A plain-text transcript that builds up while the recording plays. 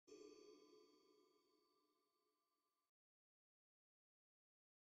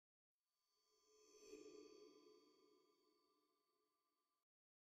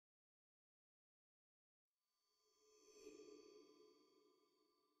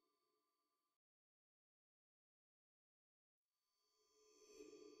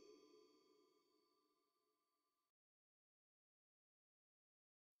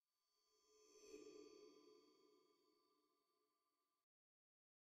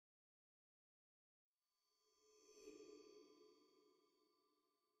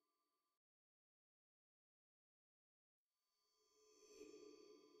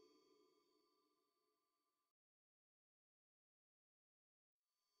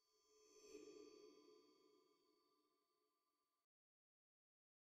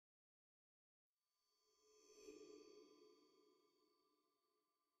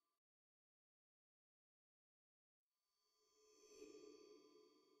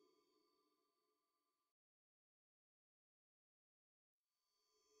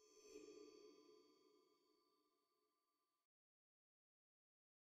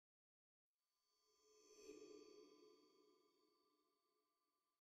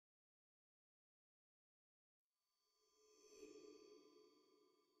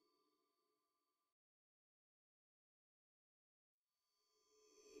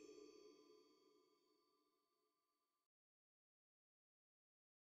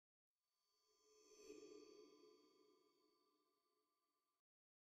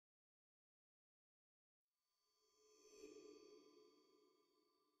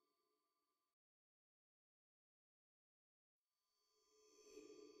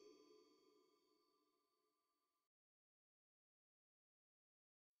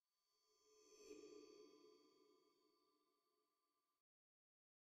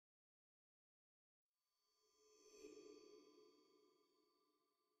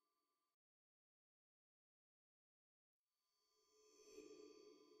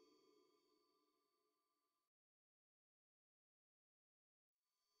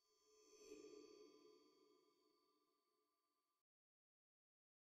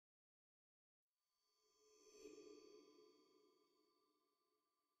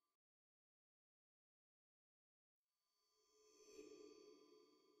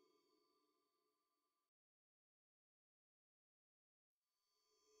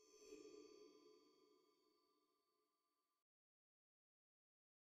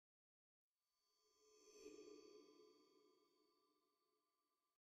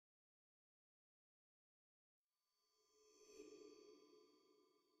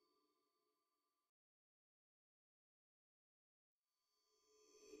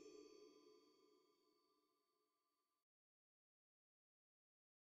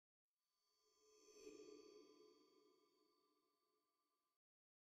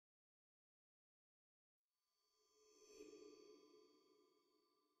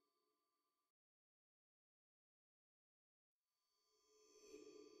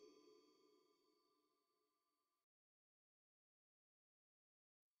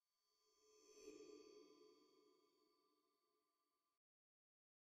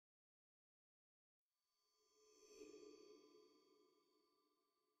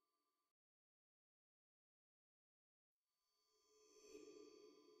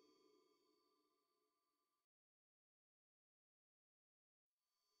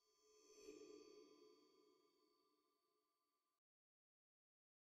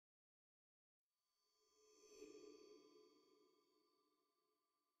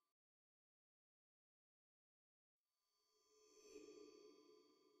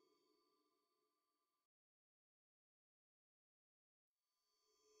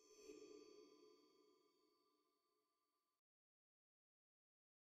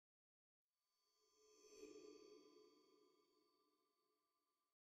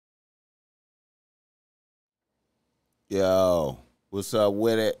Yo, what's up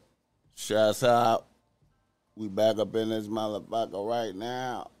with it? Shouts out. We back up in this motherfucker right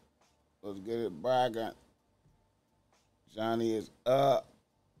now. Let's get it bragging. Johnny is up.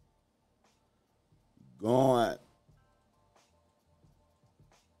 Going.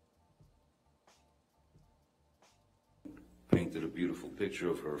 Painted a beautiful picture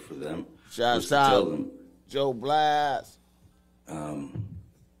of her for them. Shouts out. Joe Blast.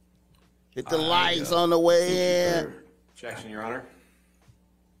 Hit the likes on the way in. Objection, Your Honor.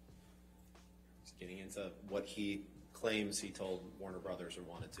 He's getting into what he claims he told Warner Brothers or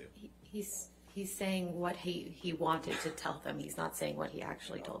wanted to. He's saying what he wanted to tell them. He's not saying what he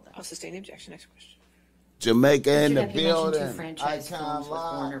actually told them. I'll sustain the objection. Next question. Jamaica in the building. Two franchise films with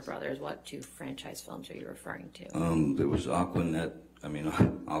Warner Brothers. What two franchise films are you referring to? There was Aquaman,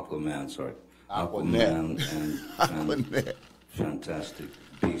 sorry. Aquanet. And Aquanet. Fantastic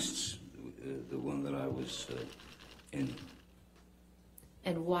Beasts, the one that I was in.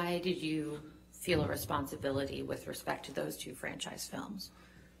 And why did you feel a responsibility with respect to those two franchise films?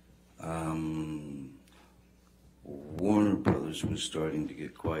 Warner Brothers was starting to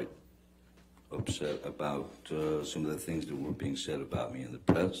get quite upset about some of the things that were being said about me in the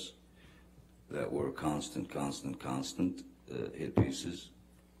press that were constant hit pieces.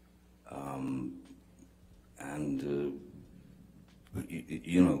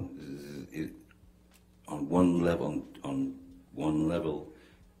 On one level,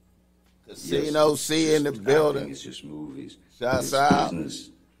 Casino yes, C in the building. It's just movies. Shouts out.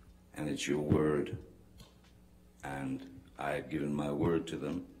 Business, and it's your word. And I had given my word to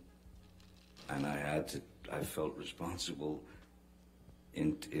them, and I felt responsible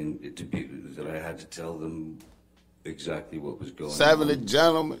that I had to tell them exactly what was going on. 70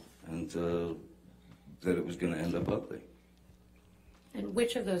 gentlemen. And that it was going to end up ugly. And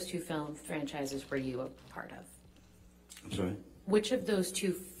which of those two film franchises were you a part of? I'm sorry? Which of those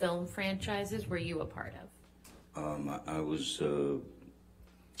two film franchises were you a part of? I was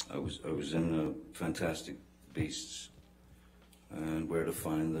in Fantastic Beasts and Where to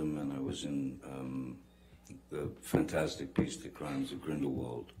Find Them, and I was in the Fantastic Beasts: The Crimes of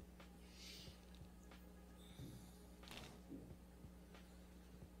Grindelwald.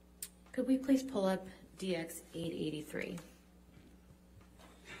 Could we please pull up DX 883?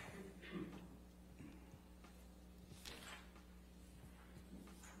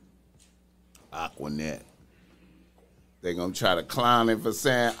 Aquanet. They're going to try to clown him for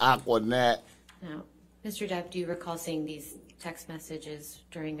saying Aquanet. Now, Mr. Depp, do you recall seeing these text messages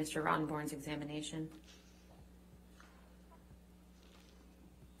during Mr. Ronborn's examination?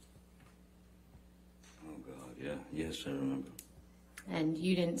 Oh, God, yeah. Yes, I remember. And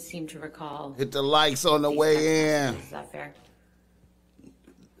you didn't seem to recall. Hit the likes on the way in. Is that fair?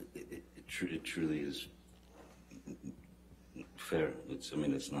 It truly is fair. It's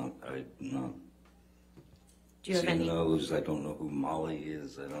not. I'm not. Do you have any? Knows. I don't know who Molly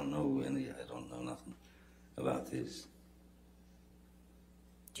is. I don't know nothing about this.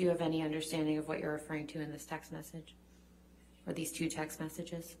 Do you have any understanding of what you're referring to in this text message, or these two text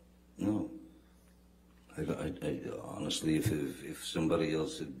messages? No. I honestly, if somebody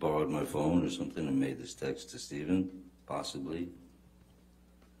else had borrowed my phone or something and made this text to Stephen, possibly.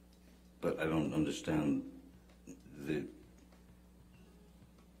 But I don't understand the.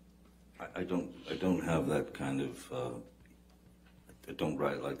 I don't have that kind of. I don't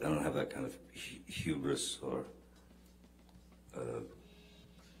have that kind of hubris or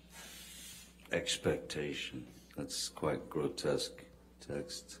expectation. That's quite grotesque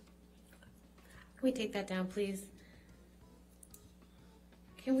text. Can we take that down, please?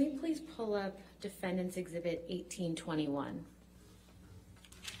 Can we please pull up Defendant's Exhibit 1821?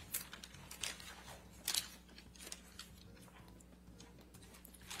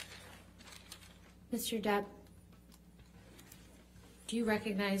 Mr. Depp, do you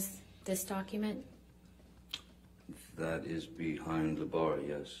recognize this document? That is behind the bar,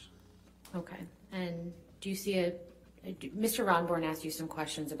 yes. Okay. And do you see Mr. Ronborn asked you some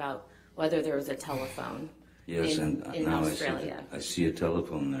questions about whether there was a telephone in now Australia. I see a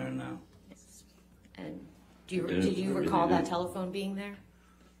telephone there now. Yes. And did you recall that telephone being there?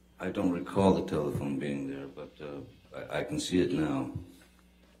 I don't recall the telephone being there, but I can see it now.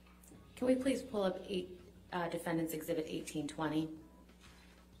 Can we please pull up Defendant's Exhibit 1820?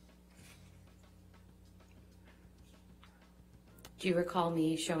 Do you recall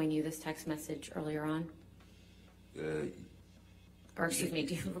me showing you this text message earlier on? Or excuse me,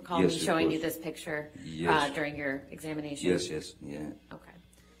 do you recall me showing you this picture during your examination? Yes, yeah. Okay.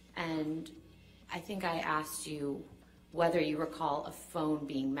 And I think I asked you whether you recall a phone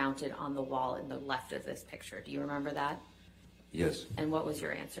being mounted on the wall in the left of this picture. Do you remember that? Yes. And what was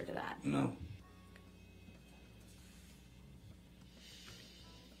your answer to that? No.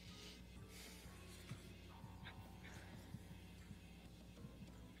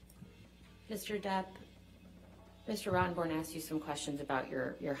 Mr. Depp, Mr. Rottenborn asked you some questions about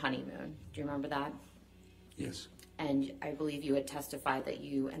your honeymoon. Do you remember that? Yes. And I believe you had testified that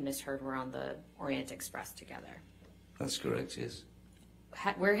you and Miss Heard were on the Orient Express together. That's correct, yes.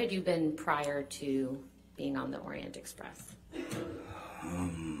 Where had you been prior to being on the Orient Express?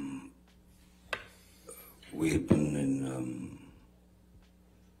 We had been in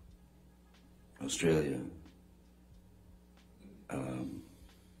Australia.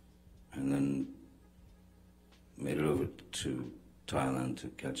 And then made it over to Thailand to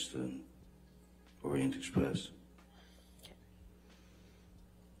catch the Orient Express.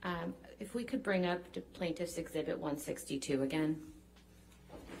 If we could bring up the Plaintiff's Exhibit 162 again.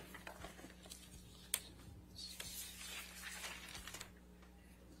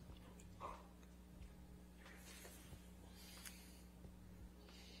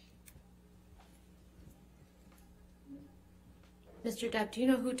 Mr. Depp, do you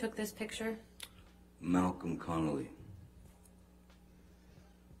know who took this picture? Malcolm Connolly.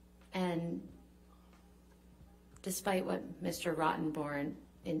 And despite what Mr. Rottenborn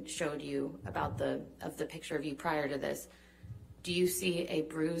showed you about the picture of you prior to this, do you see a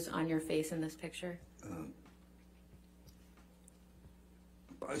bruise on your face in this picture?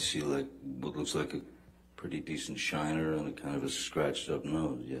 I see like what looks like a pretty decent shiner and a kind of a scratched up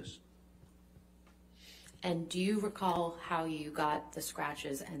nose, yes. And do you recall how you got the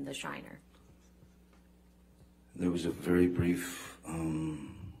scratches and the shiner? There was a very brief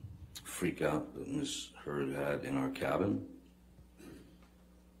freak out that Miss Heard had in our cabin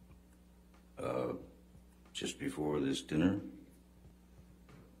just before this dinner.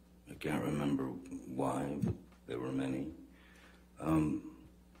 I can't remember why, but there were many. I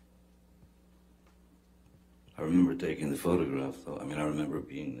remember taking the photograph, though. I mean, I remember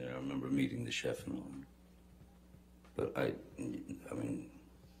being there. I remember meeting the chef and all. But I mean,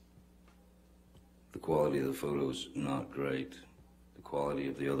 the quality of the photo is not great. The quality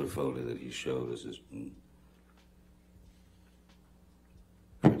of the other photo that he showed us is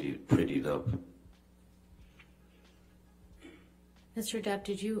prettied up. Mr. Depp,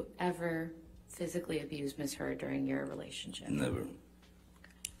 did you ever physically abuse Ms. Heard during your relationship? Never.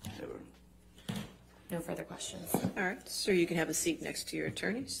 Never. No further questions. All right, sir, you can have a seat next to your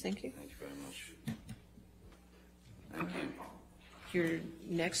attorneys. Thank you. Thank you very much. Thank you. Your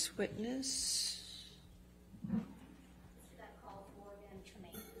next witness.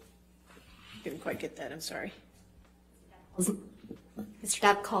 Didn't quite get that, I'm sorry. Mr.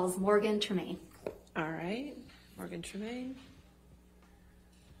 Depp calls Morgan Tremaine. All right, Morgan Tremaine.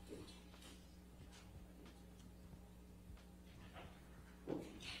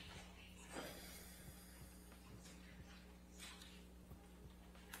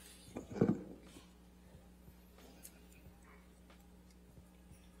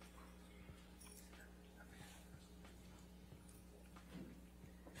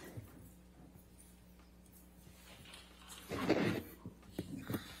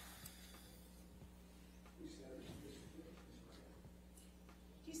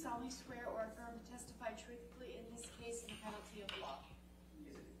 Solemnly swear or affirm to testify truthfully in this case in the penalty of law.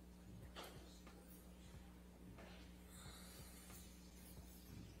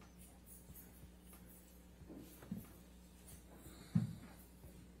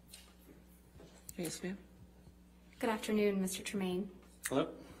 Yes, ma'am. Good afternoon, Mr. Tremaine. Hello?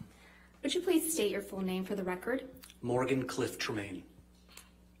 Would you please state your full name for the record? Morgan Cliff Tremaine.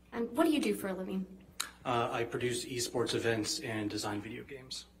 And what do you do for a living? I produce esports events and design video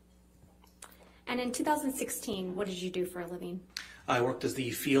games. And in 2016, what did you do for a living? I worked as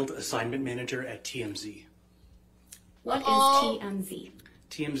the field assignment manager at TMZ. What is TMZ?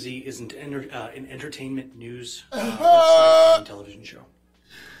 TMZ is an entertainment news website and television show.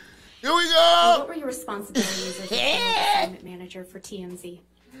 Here we And go. what were your responsibilities as a field assignment manager for TMZ?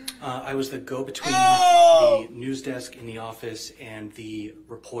 I was the go-between the news desk in the office and the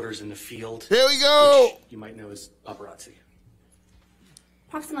reporters in the field. Here we go. Which you might know as paparazzi.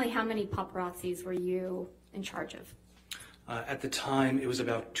 Approximately how many paparazzis were you in charge of? At the time, it was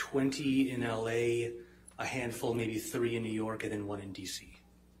about 20 in LA, a handful, maybe 3 in New York, and then 1 in DC.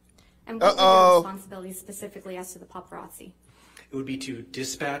 And what were your responsibilities specifically as to the paparazzi? It would be to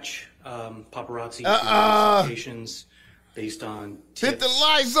dispatch paparazzi to various locations based on tips. Hit the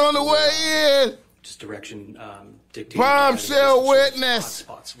lights on the way in. just direction dictated. Bombshell witness.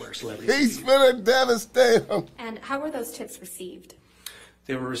 Hotspots where celebrities. He's finna devastate him. And how were those tips received?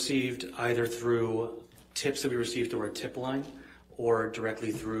 They were received either through tips that we received through our tip line or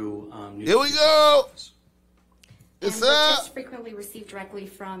directly through Here we go. And It's were up. tips frequently received directly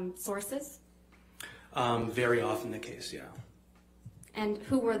from sources? Very often the case, yeah. And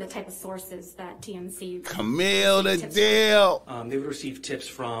who were the type of sources that TMZ? Camille the Tips. deal. They would receive tips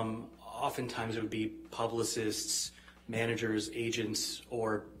from, oftentimes it would be publicists, managers, agents,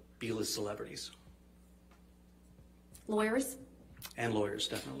 or B-list celebrities. Lawyers? And lawyers,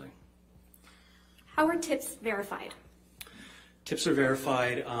 definitely. How were tips verified? Tips are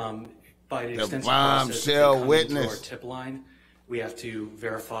verified by an The extensive bombshell process. They come into witness. our tip line. We have to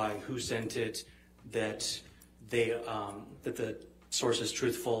verify who sent it, that they that the source is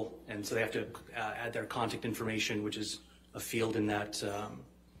truthful, and so they have to add their contact information, which is a field in that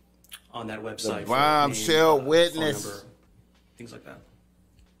on that website. for bombshell name, witness. phone number, things like that.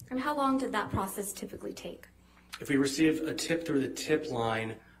 And how long did that process typically take? If we receive a tip through the tip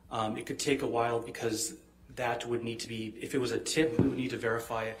line, it could take a while because that would need to be, if it was a tip, we would need to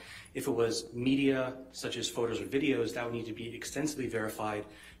verify it. If it was media, such as photos or videos, that would need to be extensively verified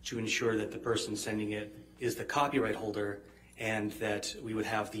to ensure that the person sending it is the copyright holder and that we would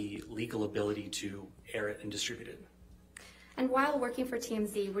have the legal ability to air it and distribute it. And while working for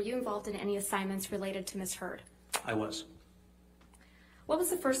TMZ, were you involved in any assignments related to Ms. Heard? I was. What was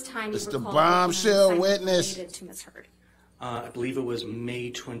the first time It's you the recall working on an bombshell assignment witness. related to Ms. Heard? I believe it was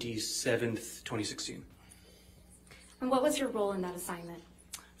May 27th, 2016. And what was your role in that assignment?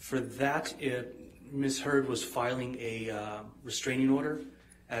 For that, Ms. Heard was filing a restraining order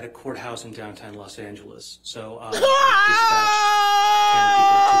at a courthouse in downtown Los Angeles. So I dispatched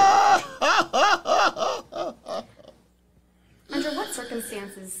camera people to that location. Under what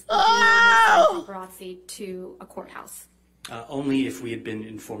circumstances would you normally send paparazzi to a courthouse? Only if we had been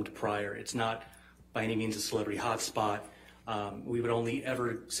informed prior. It's not by any means a celebrity hotspot. We would only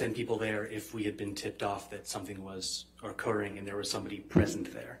ever send people there if we had been tipped off that something was occurring and there was somebody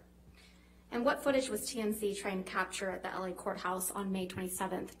present there. And what footage was TMZ trying to capture at the LA courthouse on May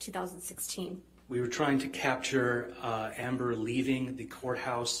 27th, 2016? We were trying to capture Amber leaving the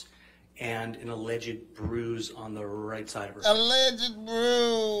courthouse and an alleged bruise on the right side of her face. Alleged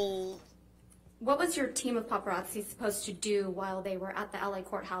bruise. What was your team of paparazzi supposed to do while they were at the LA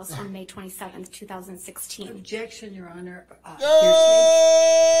courthouse on May 27th, 2016? Objection, Your Honor. Oh,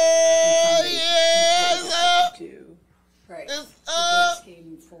 yes. To, right. It's up.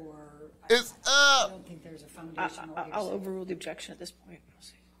 Asking for. It's I up. don't think there's a foundational. I'll hearsay. overrule the objection at this point. We'll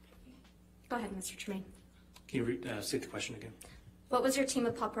see. Go ahead, Mr. Tremaine. Can you state the question again? What was your team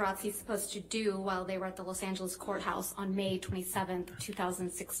of paparazzi supposed to do while they were at the Los Angeles courthouse on May 27th,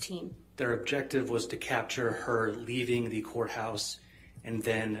 2016? Their objective was to capture her leaving the courthouse, and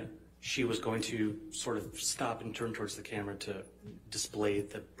then she was going to sort of stop and turn towards the camera to display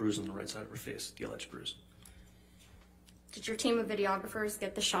the bruise on the right side of her face, the alleged bruise. Did your team of videographers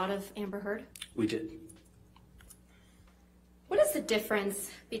get the shot of Amber Heard? We did. What is the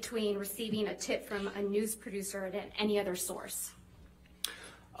difference between receiving a tip from a news producer and any other source?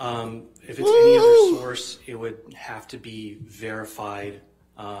 If it's any other source, it would have to be verified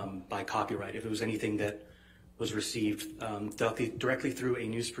by copyright. If it was anything that was received directly through a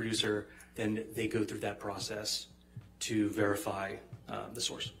news producer, then they go through that process to verify the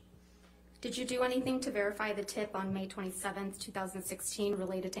source. Did you do anything to verify the tip on May 27th, 2016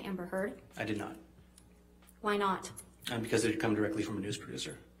 related to Amber Heard? I did not, Why not? because it had come directly from a news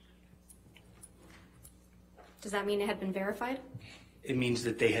producer. Does that mean it had been verified? It means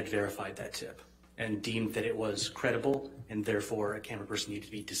that they had verified that tip and deemed that it was credible, and therefore a camera person needed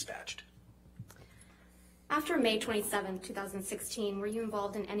to be dispatched. After May 27th, 2016, were you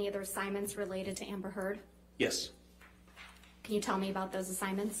involved in any other assignments related to Amber Heard? Yes. Can you tell me about those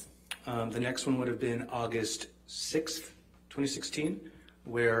assignments? The next one would have been August 6th, 2016,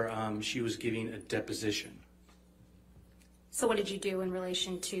 where she was giving a deposition. So what did you do in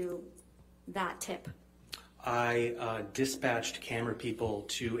relation to that tip? I dispatched camera people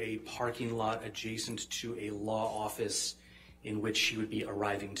to a parking lot adjacent to a law office in which she would be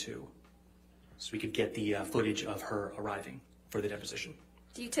arriving to, so we could get the footage of her arriving for the deposition.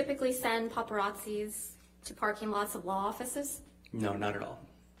 Do you typically send paparazzis to parking lots of law offices? No, not at all.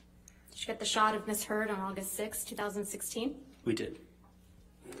 Did you get the shot of Ms. Heard on August 6, 2016? We did.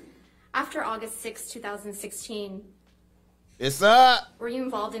 After August 6, 2016, It's up. were you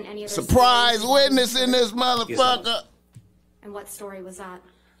involved in any other Surprise stories? witness in this motherfucker. And what story was that?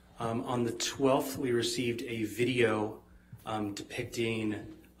 On the 12th, we received a video depicting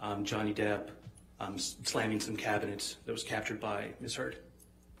Johnny Depp slamming some cabinets that was captured by Ms. Heard.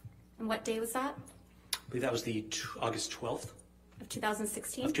 And what day was that? I believe that was the August 12th Of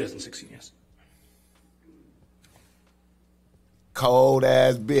 2016? of 2016, yes. Cold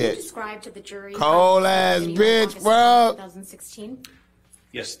ass bitch. Describe to the jury. Cold ass bitch, bro. 2016.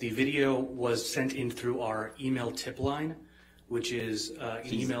 Yes, the video was sent in through our email tip line, which is an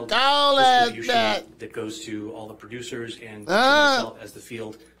email cold as distribution that. that goes to all the producers and to myself as the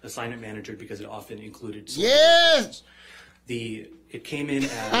field assignment manager because it often included some Yes. It came in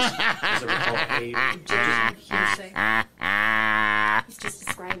as a Hearsay. He's just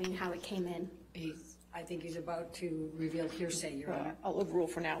describing how it came in. I think he's about to reveal hearsay, Your Honor. I'll overrule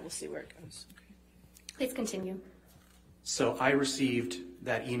for now. We'll see where it goes. Please continue. So I received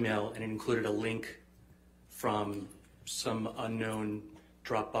that email and it included a link from some unknown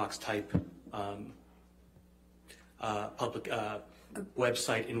Dropbox type public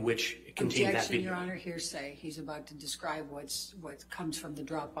website in which it contained that Objection, video. Your Honor, hearsay. He's about to describe what comes from the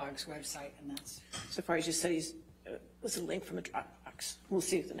Dropbox website, and that's. So far, he just said he's was a link from a Dropbox. We'll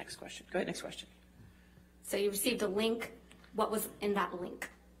see the next question. Go ahead, next question. So you received a link. What was in that link?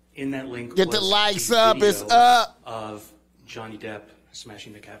 In that link Get was the likes a up, video it's up. of Johnny Depp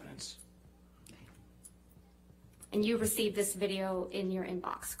smashing the cabinets. And you received this video in your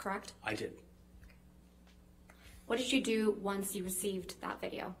inbox, correct? I did. What did you do once you received that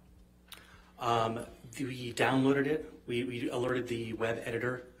video? We downloaded it. We alerted the web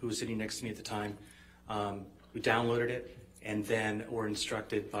editor who was sitting next to me at the time. We downloaded it, and then were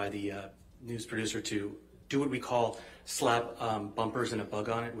instructed by the news producer to do what we call slap bumpers and a bug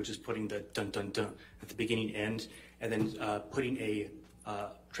on it, which is putting the dun-dun-dun at the beginning end, and then putting a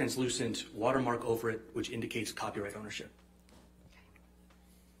translucent watermark over it, which indicates copyright ownership.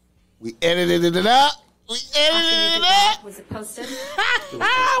 We edited it up. We After you edited did it that, up. was it posted? It was posted. We Where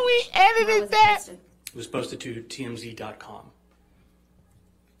was edited it that. posted? It was posted to TMZ.com.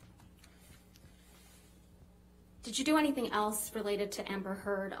 Did you do anything else related to Amber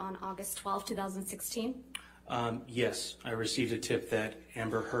Heard on August 12, 2016? Yes, I received a tip that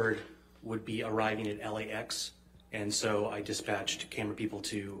Amber Heard would be arriving at LAX, and so I dispatched camera people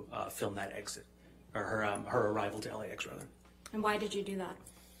to film that exit, or her arrival to LAX, rather. And why did you do that?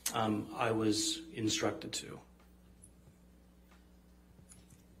 I was instructed to.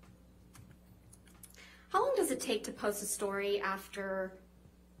 How long does it take to post a story after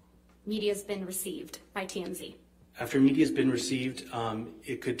media's been received by TMZ? After media's been received,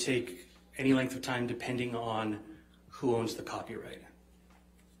 it could take any length of time depending on who owns the copyright.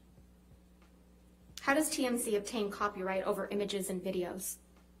 How does TMZ obtain copyright over images and videos?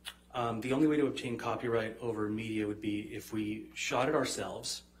 The only way to obtain copyright over media would be if we shot it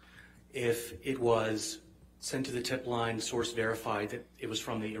ourselves, if it was sent to the tip line, source verified that it was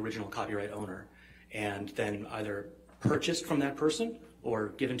from the original copyright owner, and then either purchased from that person or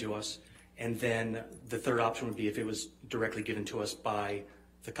given to us. And then the third option would be if it was directly given to us by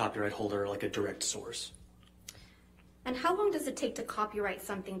the copyright holder, like a direct source. And how long does it take to copyright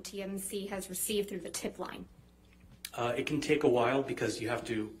something TMZ has received through the tip line? It can take a while because you have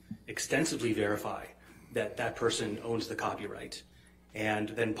to extensively verify that that person owns the copyright. And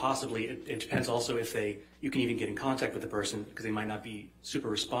then possibly, it depends also if you can even get in contact with the person because they might not be super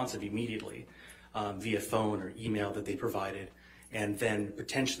responsive immediately via phone or email that they provided. And then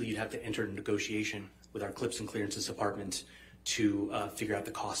potentially you'd have to enter a negotiation with our Clips and Clearances Department to figure out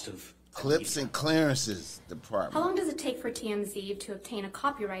the cost of Clips and Clearances How Department. long does it take for TMZ to obtain a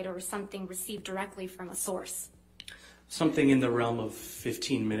copyright over something received directly from a source? something in the realm of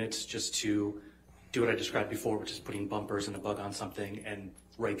 15 minutes just to do what I described before, which is putting bumpers and a bug on something and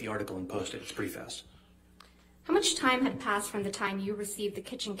write the article and post it. It's pretty fast. How much time had passed from the time you received the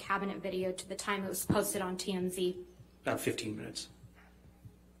kitchen cabinet video to the time it was posted on TMZ? About 15 minutes.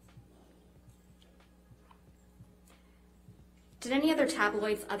 Did any other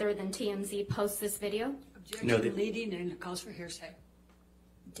tabloids other than TMZ post this video? Objection No, they- leading and calls for hearsay.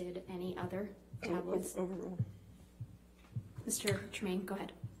 Did any other tabloids? Overrule. Mr. Tremaine, go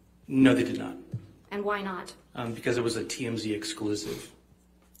ahead. No, they did not, And why not? because it was a TMZ exclusive.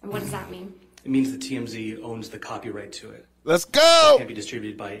 And what does that mean? It means the TMZ owns the copyright to it. Let's It go. can't be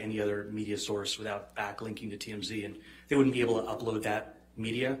distributed by any other media source without backlinking to TMZ, and they wouldn't be able to upload that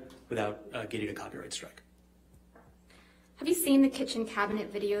media without getting a copyright strike. Have you seen the kitchen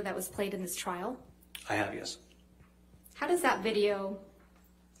cabinet video that was played in this trial? I have, yes. How does that video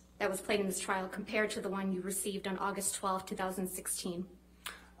that was played in this trial compare to the one you received on August 12, 2016?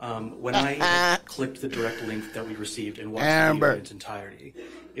 When I clicked the direct link that we received and watched the Amber. video in its entirety,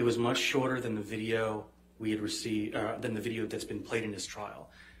 it was much shorter than the video we had received, than the video that's been played in this trial.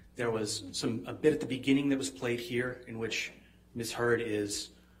 There was a bit at the beginning that was played here in which Ms. Heard is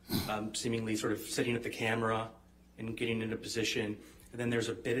seemingly sort of setting up the camera and getting into position. And then there's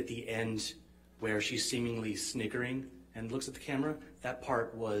a bit at the end where she's seemingly sniggering and looks at the camera. That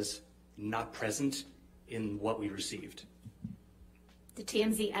part was not present in what we received. Did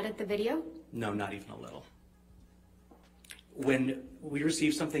TMZ edit the video? No, not even a little. When we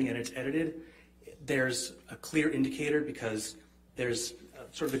receive something and it's edited, there's a clear indicator because there's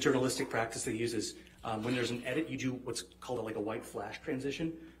sort of a journalistic practice that uses when there's an edit, you do what's called like a white flash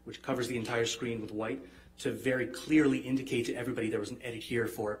transition, which covers the entire screen with white to very clearly indicate to everybody there was an edit here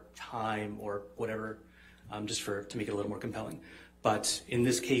for time or whatever, just to make it a little more compelling. But in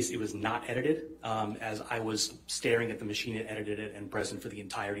this case, it was not edited, as I was staring at the machine that edited it and present for the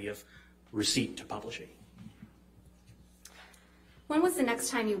entirety of receipt to publishing. When was the next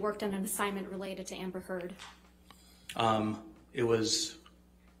time you worked on an assignment related to Amber Heard? It was,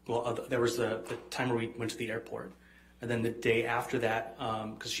 well, there was the time where we went to the airport. And then the day after that,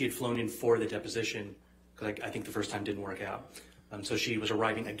 because she had flown in for the deposition, because I think the first time didn't work out. So she was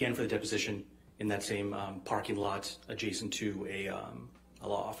arriving again for the deposition in that same parking lot adjacent to a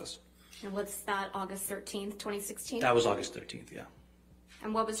law office. And what's that, August 13th, 2016? That was August 13th, yeah.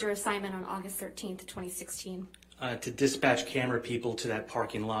 And what was your assignment on August 13th, 2016? To dispatch camera people to that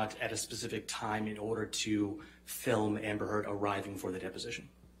parking lot at a specific time in order to film Amber Heard arriving for the deposition.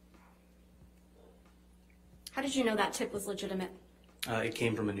 How did you know that tip was legitimate? It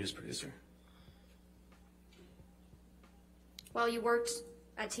came from a news producer. While you worked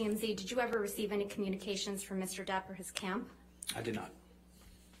at TMZ, did you ever receive any communications from Mr. Depp or his camp? I did not.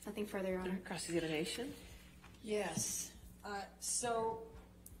 Nothing further, Your Honor. Cross-examination? Yes. So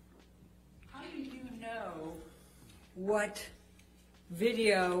how do you know what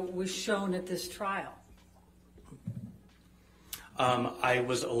video was shown at this trial? I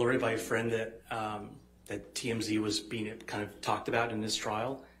was alerted by a friend that TMZ was being kind of talked about in this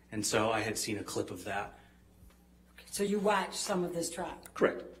trial, and so I had seen a clip of that. So you watched some of this trial?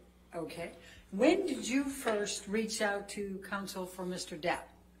 Correct. Okay. When did you first reach out to counsel for Mr. Depp?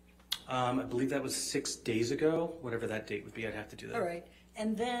 I believe that was 6 days ago, whatever that date would be. I'd have to do that. All right.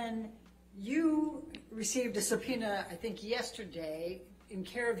 And then you received a subpoena, I think yesterday, in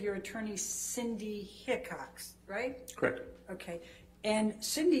care of your attorney, Cindy Hickox, right? Correct. Okay. And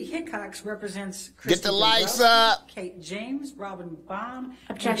Cindy Hickox represents Get Christy the lights Dombrowski, up. Kate James, Robin Baum,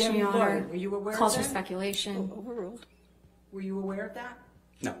 Objection, and Your Debbie Honor. Lloyd. Were you aware Calls of for that? speculation. Overruled. Were you aware of that?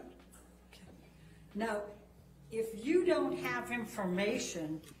 No. Now, if you don't have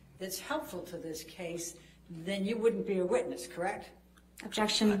information that's helpful to this case, then you wouldn't be a witness, correct?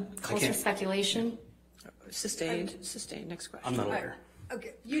 Objection. Calls for can't. speculation. Sustained. Sustained. Next question. I'm not aware.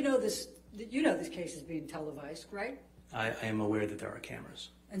 Okay. You know this case is being televised, right? I am aware that there are cameras.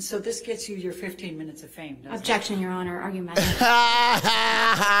 And so this gets you your 15 minutes of fame, doesn't Objection, Your Honor. Argumentative.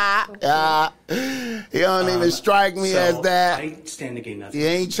 He don't even strike me as that. I stand to gain nothing. You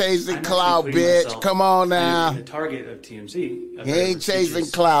ain't chasing I'm clout, actually putting bitch. myself Come on now. in the target of TMZ. You ain't chasing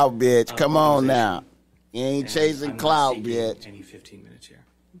clout, bitch. Come on now. You ain't chasing clout, bitch. Any 15 minutes here.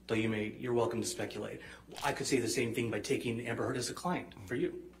 Though you're welcome to speculate. I could say the same thing by taking Amber Heard as a client for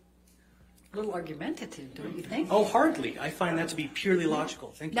you. A little argumentative, don't you think? Oh, hardly. I find that to be purely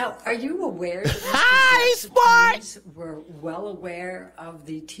logical. Thank you. Now, are you aware that Hi, Mr. smart. Depp's attorneys were well aware of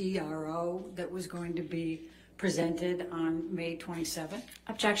the TRO that was going to be presented on May 27th?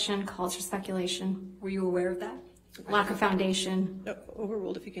 Objection. Calls for speculation. Were you aware of that? Lack of foundation. No,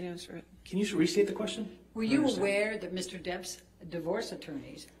 overruled if you can answer it. Can you restate the question? Were you aware that Mr. Depp's divorce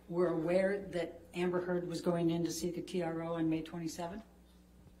attorneys were aware that Amber Heard was going in to seek a TRO on May 27th?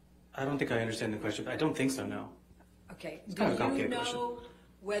 I don't think I understand the question. I don't think so, no. Okay. Do kind of a you complicated know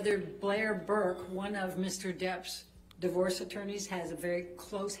whether Blair Burke, one of Mr. Depp's divorce attorneys, had a very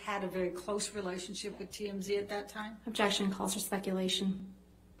close relationship with TMZ at that time? Objection. Calls for speculation.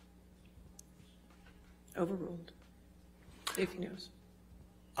 Overruled. If he knows.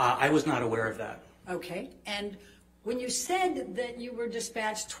 I was not aware of that. Okay. And when you said that you were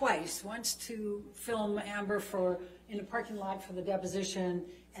dispatched twice, once to film Amber in a parking lot for the deposition,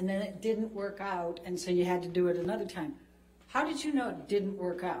 and then it didn't work out, and so you had to do it another time, how did you know it didn't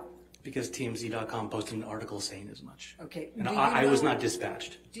work out? Because TMZ.com posted an article saying as much. Okay. And Do you I was know- not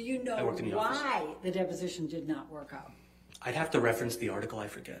dispatched. Do you know I worked in the office. why the deposition did not work out? I'd have to reference the article. I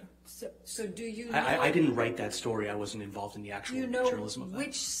forget. So do you know? I didn't write that story. I wasn't involved in the Do actual you know journalism of that.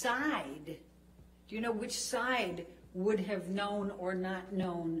 which side? Do you know which side would have known or not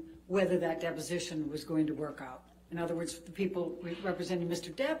known whether that deposition was going to work out? In other words, the people representing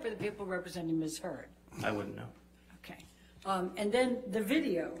Mr. Depp or the people representing Ms. Heard? I wouldn't know. Okay. And then the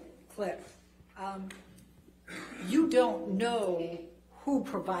video clip, you don't know who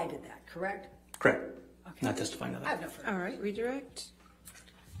provided that, correct? Correct. Okay. Not testifying to I that. have no further. All right, redirect.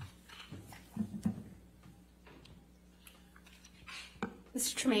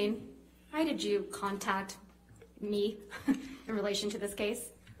 Mr. Tremaine, why did you contact me in relation to this case?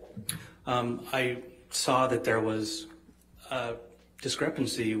 I saw that there was a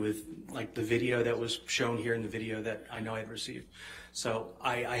discrepancy with like the video that was shown here and the video that I know I had received. So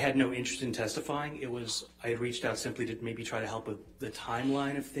I had no interest in testifying. I had reached out simply to maybe try to help with the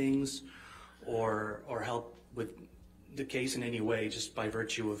timeline of things or help with the case in any way, just by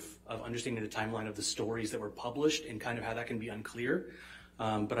virtue of understanding the timeline of the stories that were published and kind of how that can be unclear.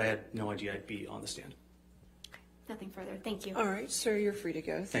 But I had no idea I'd be on the stand. Nothing further. Thank you. All right, sir, you're free to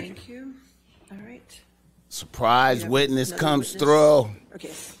go. Thank Thank you. All right. Surprise You have witness another comes witness? through.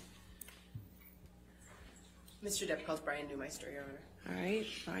 Okay. Mr. Depp calls Brian Newmeister, Your Honor. All right,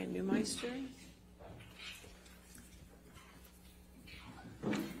 Brian Newmeister.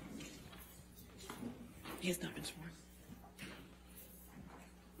 He has not been sworn.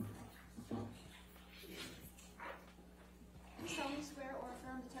 Do you solemnly swear or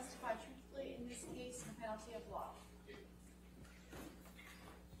affirm to testify truthfully in this case on penalty of law?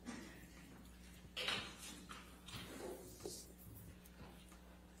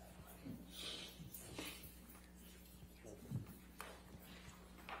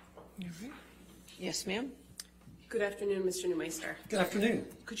 All right. Yes, ma'am. Good afternoon, Mr. Newmeister. Good afternoon.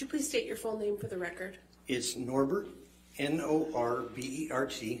 Could you please state your full name for the record? It's Norbert, Norbert,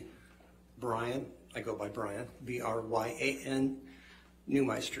 Brian, I go by Brian, Bryan,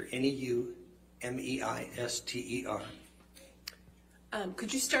 Newmeister, Neumeister.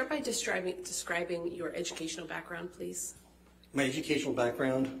 Could you start by describing your educational background, please? My educational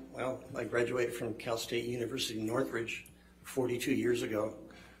background, well, I graduated from Cal State University Northridge 42 years ago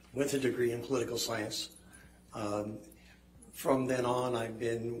with a degree in political science. From then on, I've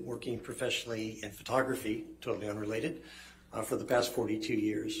been working professionally in photography, totally unrelated, for the past 42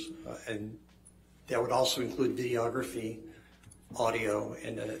 years. And that would also include videography, audio,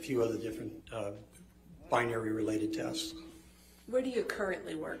 and a few other different binary related tasks. Where do you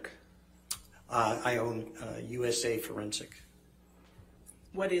currently work? I own USA Forensic.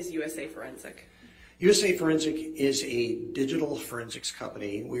 What is USA Forensic? USA Forensic is a digital forensics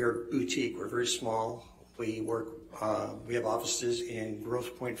company. We are boutique. We're very small. We work. We have offices in Grosse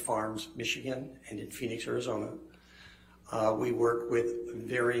Pointe Farms, Michigan, and in Phoenix, Arizona. We work with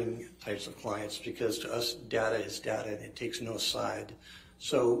varying types of clients because to us, data is data and it takes no side.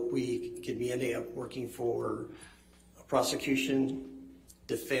 So we can be ending up working for prosecution,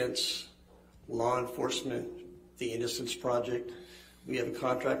 defense, law enforcement, the Innocence Project. We have a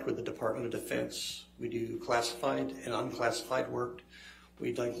contract with the Department of Defense. We do classified and unclassified work.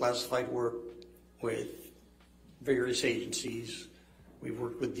 We've done classified work with various agencies. We've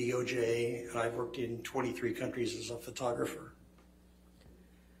worked with DOJ, and I've worked in 23 countries as a photographer.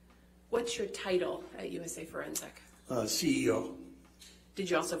 What's your title at USA Forensic? CEO. Did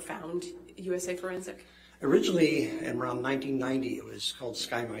you also found USA Forensic? Originally, around 1990, it was called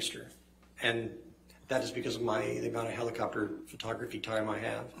Skymeister, and that is because of the amount of helicopter photography time I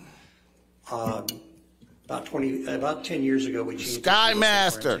have. About 10 years ago, we changed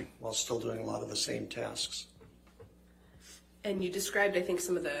Skymaster while still doing a lot of the same tasks. And you described, I think,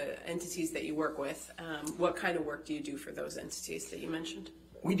 some of the entities that you work with. What kind of work do you do for those entities that you mentioned?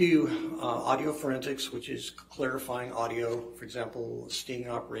 We do audio forensics, which is clarifying audio, for example, sting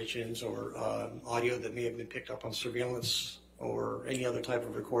operations or audio that may have been picked up on surveillance or any other type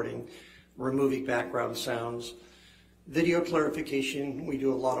of recording, removing background sounds. Video clarification, we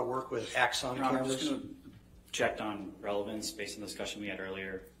do a lot of work with Axon Your Honor, cameras. I'm just going to object on relevance based on the discussion we had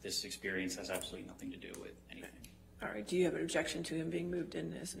earlier. This experience has absolutely nothing to do with anything. All right, do you have an objection to him being moved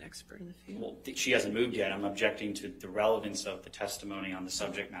in as an expert in the field? Well, she hasn't moved yet. I'm objecting to the relevance of the testimony on the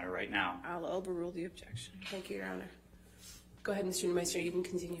subject matter right now. I'll overrule the objection. Thank you, Your Honor. Go ahead, Mr. Newmeister, you can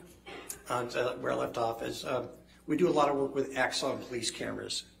continue. Where I left off is we do a lot of work with Axon police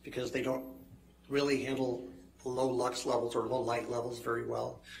cameras because they don't really handle low lux levels or low light levels very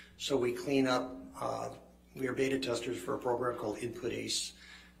well. So we clean up, we are beta testers for a program called Input Ace,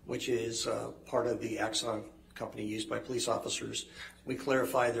 which is part of the Axon company used by police officers. We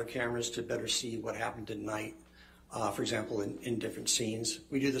clarify their cameras to better see what happened at night, for example, in different scenes.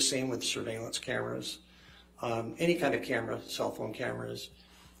 We do the same with surveillance cameras, any kind of camera, cell phone cameras.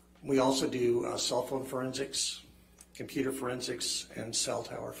 We also do cell phone forensics, computer forensics, and cell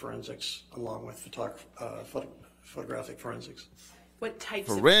tower forensics, along with photographic forensics. What types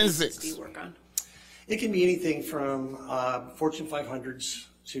Forensics. of cases do you work on? It can be anything from Fortune 500s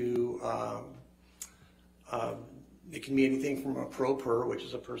to it can be anything from a pro per, which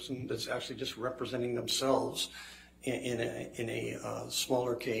is a person that's actually just representing themselves in a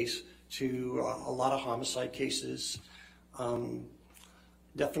smaller case, to a lot of homicide cases,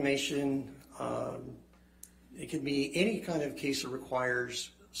 defamation. It could be any kind of case that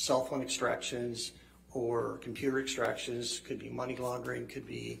requires cell phone extractions or computer extractions. Could be money laundering, could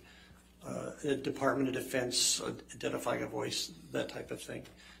be the Department of Defense identifying a voice, that type of thing.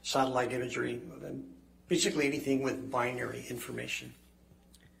 Satellite imagery, basically anything with binary information.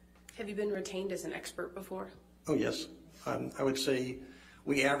 Have you been retained as an expert before? Oh, yes. I would say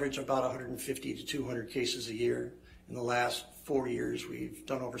we average about 150 to 200 cases a year. In the last 4 years, we've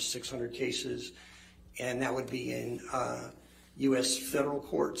done over 600 cases, and that would be in U.S. federal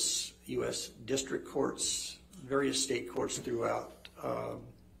courts, U.S. district courts, various state courts throughout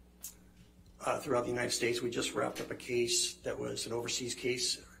the United States. We just wrapped up a case that was an overseas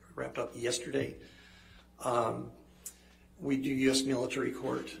case, wrapped up yesterday. We do U.S. military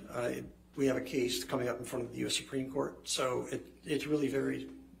court. We have a case coming up in front of the U.S. Supreme Court. So it's really varied.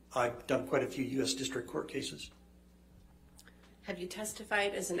 I've done quite a few U.S. district court cases. Have you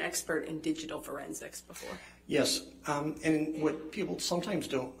testified as an expert in digital forensics before? Yes, and what people sometimes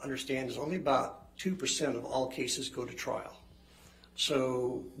don't understand is only about 2% of all cases go to trial.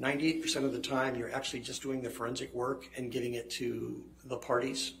 So 98% of the time you're actually just doing the forensic work and giving it to the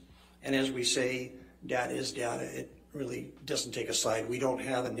parties. And as we say, data is data. It really doesn't take a side. We don't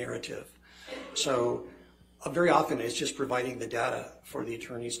have a narrative. So very often it's just providing the data for the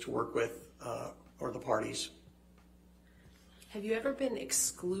attorneys to work with or the parties. Have you ever been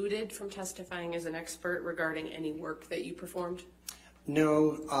excluded from testifying as an expert regarding any work that you performed?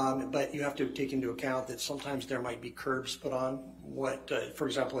 No, but you have to take into account that sometimes there might be curbs put on. For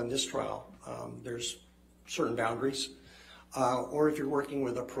example, in this trial, there's certain boundaries. Or if you're working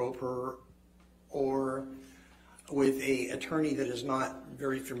with a pro per or with an attorney that is not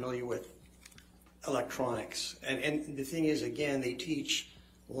very familiar with electronics. And the thing is, again, they teach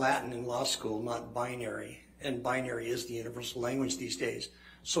Latin in law school, not binary. And binary is the universal language these days.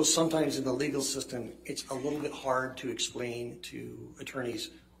 So sometimes in the legal system, it's a little bit hard to explain to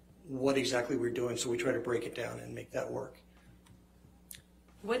attorneys what exactly we're doing, so we try to break it down and make that work.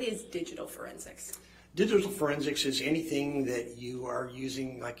 What is digital forensics? Digital forensics is anything that you are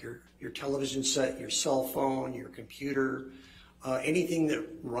using, like your television set, your cell phone, your computer, anything that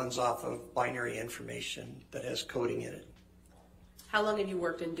runs off of binary information that has coding in it. How long have you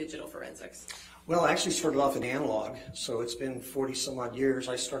worked in digital forensics? Well, I actually started off in analog, so it's been 40 some odd years.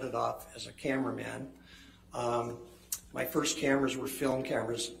 I started off as a cameraman. My first cameras were film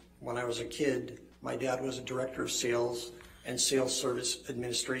cameras. When I was a kid, my dad was a director of sales and sales service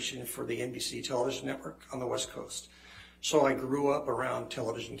administration for the NBC television network on the West Coast. So I grew up around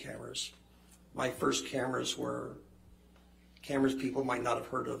television cameras. My first cameras were cameras people might not have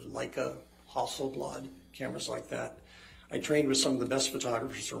heard of, Leica, Hasselblad, cameras like that. I trained with some of the best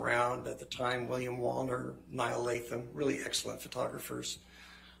photographers around at the time, William Wallner, Niall Latham, really excellent photographers.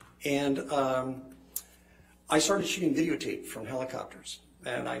 And I started shooting videotape from helicopters,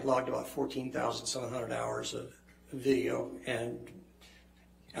 and I logged about 14,700 hours of video. And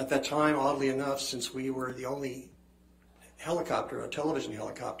at that time, oddly enough, since we were the only helicopter, a television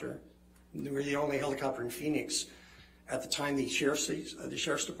helicopter, we were the only helicopter in Phoenix. At the time, the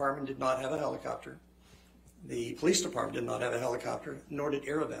sheriff's department did not have a helicopter. The police department did not have a helicopter, nor did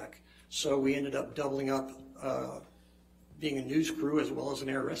Aerovac. So we ended up doubling up being a news crew as well as an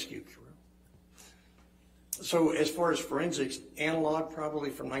air rescue crew. So as far as forensics, analog probably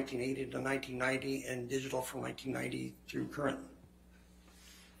from 1980 to 1990 and digital from 1990 through current.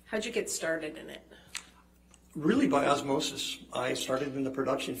 How'd you get started in it? Really by osmosis. I started in the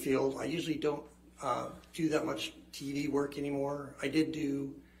production field. I usually don't do that much TV work anymore. I did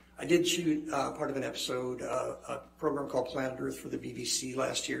shoot part of an episode, a program called Planet Earth for the BBC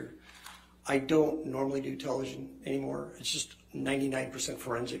last year. I don't normally do television anymore. It's just 99%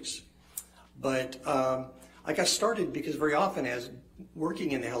 forensics. But I got started because very often as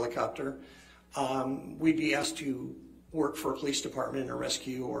working in the helicopter, we'd be asked to work for a police department in a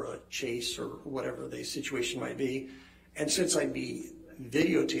rescue or a chase or whatever the situation might be. And since I'd be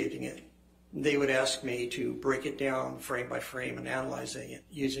videotaping it, they would ask me to break it down frame by frame and analyzing it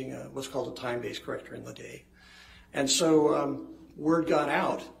using what's called a time-based corrector in the day. And so word got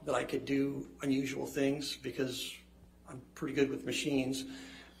out that I could do unusual things because I'm pretty good with machines.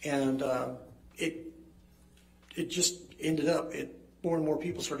 And it just ended up, more and more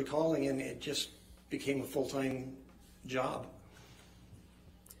people started calling, and it just became a full-time job.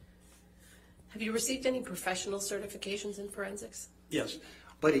 Have you received any professional certifications in forensics? Yes,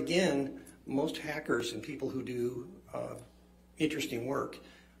 but again, most hackers and people who do interesting work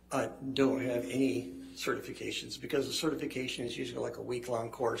don't have any certifications, because the certification is usually like a week-long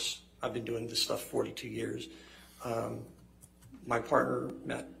course. I've been doing this stuff 42 years. My partner,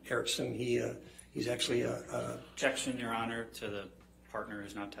 Matt Erickson, he's actually a Objection, Your Honor, to the partner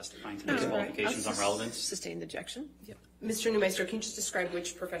who's not testifying to these qualifications on relevance. Sustained objection. Yep. Mr. Neumeister, can you just describe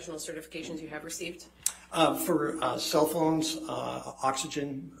which professional certifications you have received? For cell phones,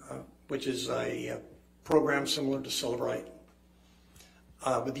 Oxygen, which is a program similar to Cellebrite.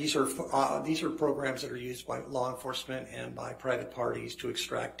 But these are programs that are used by law enforcement and by private parties to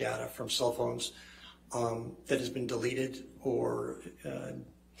extract data from cell phones that has been deleted, or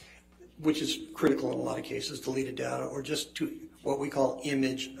which is critical in a lot of cases, deleted data, or just to what we call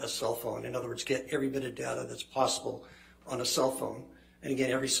image a cell phone. In other words, get every bit of data that's possible on a cell phone. And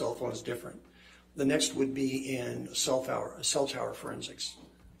again, every cell phone is different. The next would be in cell tower forensics.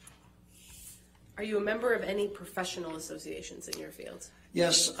 Are you a member of any professional associations in your field?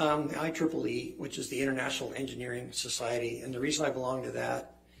 Yes, the IEEE, which is the International Engineering Society, and the reason I belong to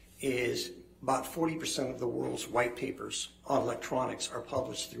that is about 40% of the world's white papers on electronics are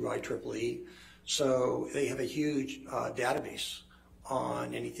published through IEEE. So they have a huge database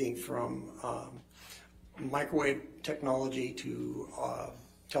on anything from microwave technology to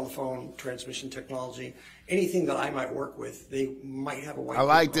telephone transmission technology. Anything that I might work with, they might have a white paper. I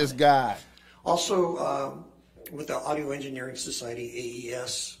like this guy. Also, with the Audio Engineering Society,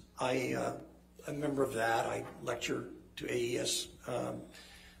 AES, I'm a member of that. I lecture to AES.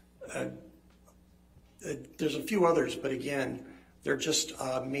 There's a few others, but again, they're just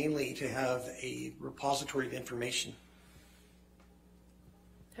mainly to have a repository of information.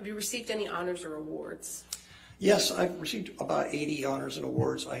 Have you received any honors or awards? Yes, I've received about 80 honors and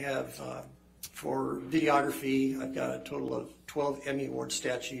awards. I have, for videography, I've got a total of 12 Emmy Award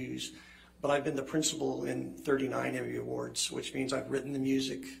statues, but I've been the principal in 39 Emmy Awards, which means I've written the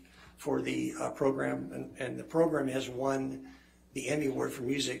music for the program, and the program has won the Emmy Award for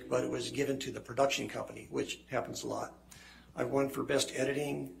music, but it was given to the production company, which happens a lot. I've won for Best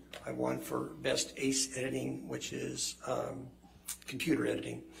Editing. I won for Best ACE Editing, which is computer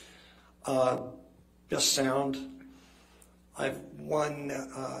editing. Best Sound. I've done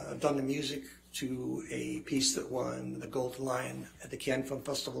the music to a piece that won the Golden Lion at the Cannes Film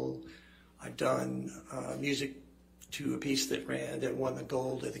Festival. I've done music to a piece that won the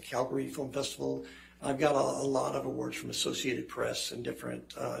gold at the Calgary Film Festival. I've got a lot of awards from Associated Press and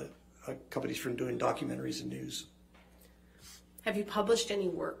different companies from doing documentaries and news. Have you published any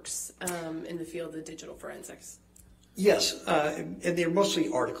works in the field of digital forensics? Yes, and they're mostly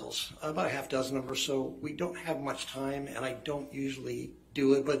articles, about a half dozen of them or so. We don't have much time, and I don't usually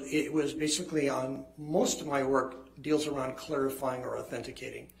do it, but it was basically on most of my work deals around clarifying or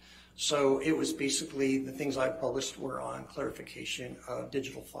authenticating. So it was basically the things I published were on clarification of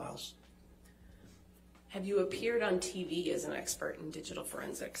digital files. Have you appeared on TV as an expert in digital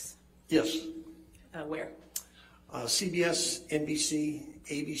forensics? Yes. Where? CBS, NBC,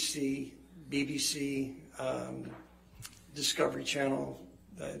 ABC, BBC, Discovery Channel,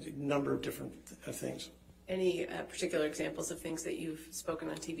 a number of different things. Any particular examples of things that you've spoken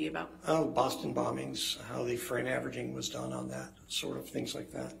on TV about? Boston bombings, how the frame averaging was done on that, sort of things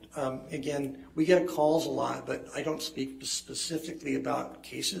like that. Again, we get calls a lot, but I don't speak specifically about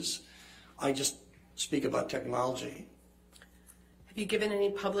cases. I just speak about technology. Have you given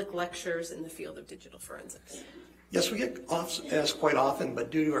any public lectures in the field of digital forensics? Yes, we get asked quite often, but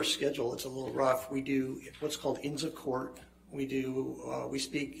due to our schedule, it's a little rough. We do what's called Inns of Court. We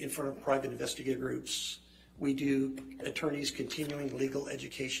speak in front of private investigative groups. We do attorneys continuing legal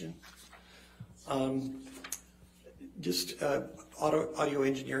education. Audio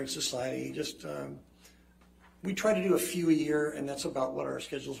Engineering Society. We try to do a few a year, and that's about what our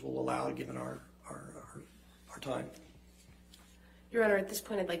schedules will allow, given our time. Your Honor, at this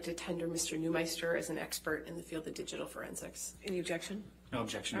point, I'd like to tender Mr. Neumeister as an expert in the field of digital forensics. Any objection? No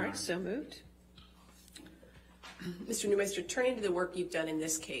objection, All Your right, Honor. so moved. Mr. Neumeister, turning to the work you've done in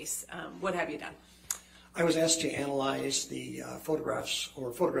this case, what have you done? I was asked to analyze the photographs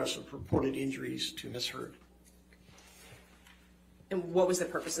of purported injuries to Ms. Heard. And what was the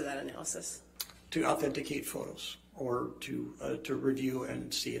purpose of that analysis? To authenticate photos, or to review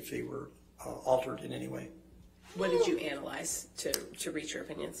and see if they were altered in any way. What did you analyze to reach your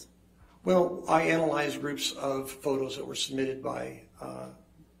opinions? Well, I analyzed groups of photos that were submitted by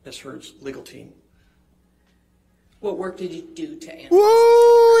Ms. Heard's legal team. What work did you do to analyze?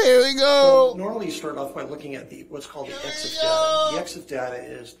 Woo! Here we go. go. Normally, you start off by looking at what's called the EXIF data. The EXIF data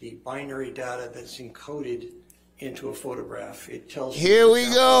is the binary data that's encoded into a photograph. It tells you. Here we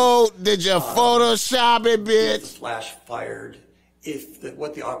go. Did you Photoshop it, bitch? If the flash fired,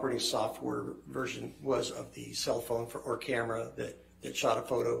 what the operating software version was of the cell phone or camera that shot a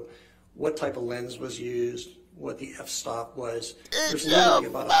photo, what type of lens was used, what the f-stop was. There's literally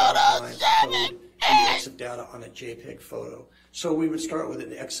about 1,000 lines of code in the EXIF data on a JPEG photo. So we would start with an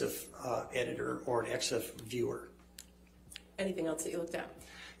EXIF editor or an EXIF viewer. Anything else that you looked at?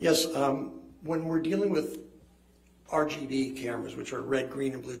 Yes, when we're dealing with RGB cameras, which are red,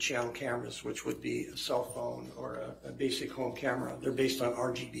 green, and blue channel cameras, which would be a cell phone or a basic home camera, they're based on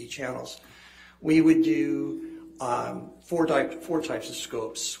RGB channels. We would do four types of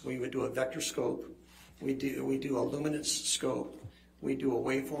scopes. We would do a vector scope, we do a luminance scope, we do a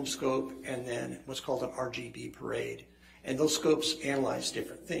waveform scope, and then what's called an RGB parade. And those scopes analyze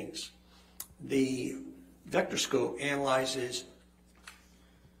different things. The vector scope analyzes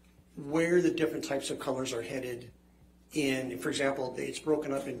where the different types of colors are headed in, for example, it's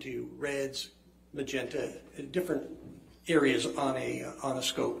broken up into reds, magenta, different areas on a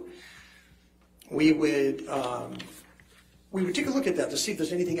scope. We would take a look at that to see if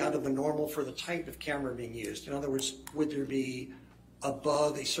there's anything out of the normal for the type of camera being used. In other words, would there be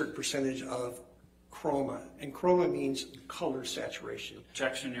above a certain percentage of chroma? And chroma means color saturation.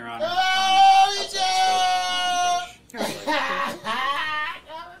 Objection, Your Honor.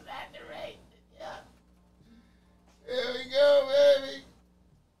 Here we go, baby.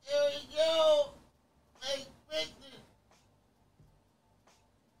 Here we go. Fake pictures.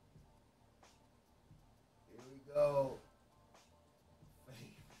 Here we go.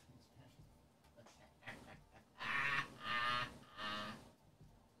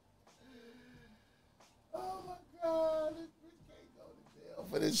 Oh my God, this bitch can't go to jail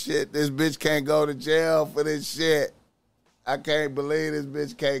for this shit. This bitch can't go to jail for this shit. I can't believe this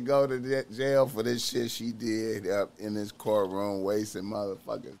bitch can't go to jail for this shit she did up in this courtroom wasting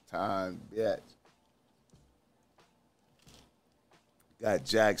motherfucking time, bitch. Got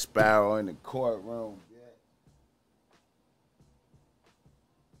Jack Sparrow in the courtroom, bitch.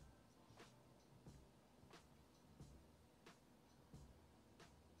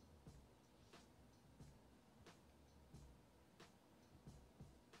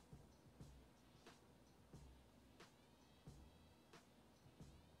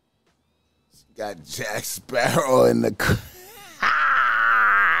 Got Jack Sparrow in the.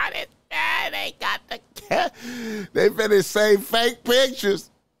 They got the. They finna say fake pictures.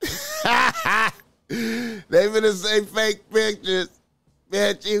 They finna say fake pictures.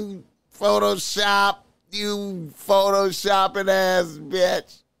 Bitch, you photoshopping ass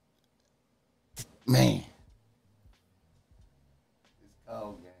bitch. Man. It's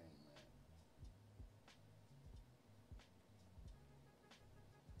cold game.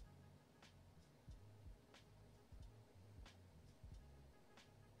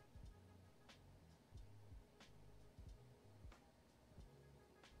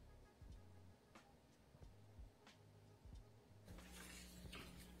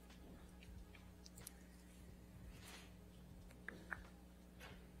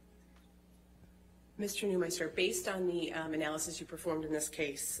 Mr. Neumeister, based on the analysis you performed in this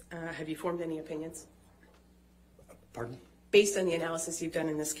case, have you formed any opinions? Pardon? Based on the analysis you've done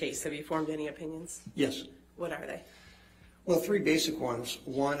in this case, have you formed any opinions? Yes. What are they? Well, three basic ones.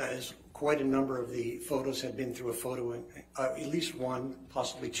 One is quite a number of the photos have been through a photo, at least one,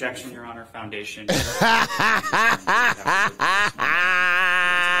 possibly two. Objection, Your Honor. Foundation.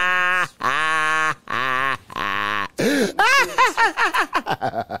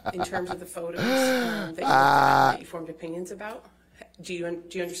 In terms of the photos that you formed opinions about, do you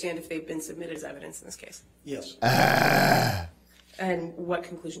understand if they've been submitted as evidence in this case? Yes. And what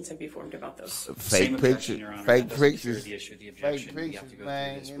conclusions have you formed about those? Fake pictures. Fake pictures. The issue, the objection. Fake we have to go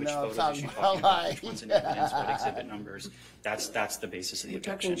man, through this. you Which know, photos is she talking about? Which ones in evidence? What exhibit numbers? That's the basis of the We're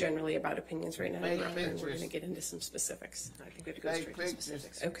objection. talking generally about opinions right now. Fake We're pictures. going to get into some specifics. I think we have to go Fake straight pictures. to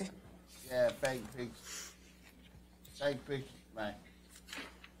specifics. Okay. Yeah, fake pictures. Fake pictures, man.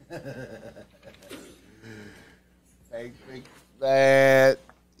 Fake pictures, man.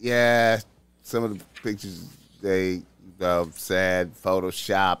 Yeah, some of the pictures, they sad,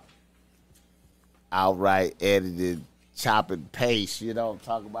 Photoshop, outright edited, chop and paste. You don't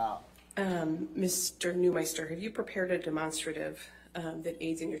talk about. Mr. Neumeister, have you prepared a demonstrative that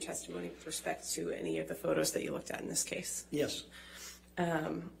aids in your testimony with respect to any of the photos that you looked at in this case? Yes.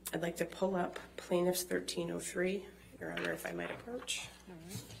 I'd like to pull up plaintiff's 1303. Your Honor, if I might approach.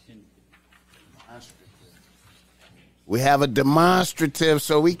 We have a demonstrative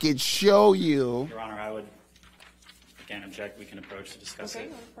so we could show you. Your Honor, I would again object. We can approach to discuss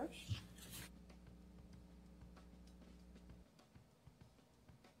it.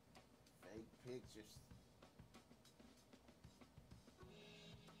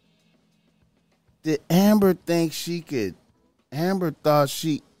 Did Amber think she could? Amber thought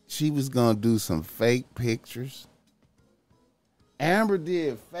she was gonna do some fake pictures. Amber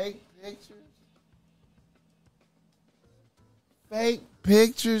did fake pictures. Fake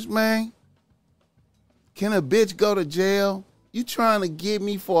pictures, man. Can a bitch go to jail? You trying to get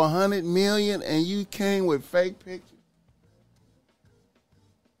me for $100 million and you came with fake pictures?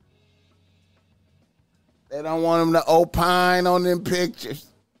 They don't want them to opine on them pictures.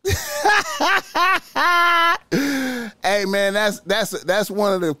 Hey man, that's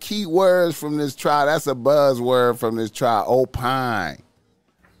one of the key words from this trial. That's a buzzword from this trial.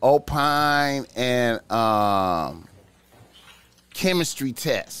 Opine and chemistry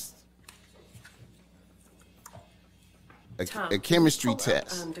test. A chemistry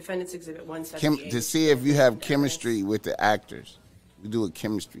test. Defendant's Exhibit 178. To see if you have chemistry with the actors. You do a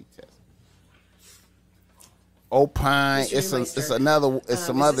chemistry test. Opine. It's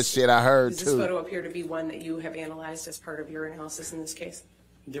some other shit I heard too. Does this photo appear to be one that you have analyzed as part of your analysis in this case?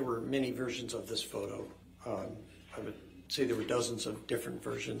 There were many versions of this photo. I would say there were dozens of different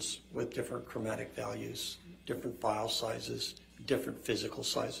versions with different chromatic values, different file sizes, different physical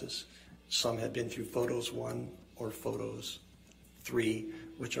sizes. Some had been through Photos 1 or Photos 3,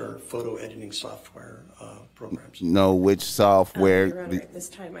 which are photo editing software programs. Know which software this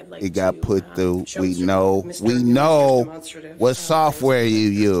time I'd like it got put through. We know Mr. what software you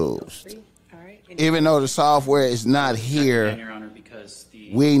use. Even though the software is not here, Your Honor, because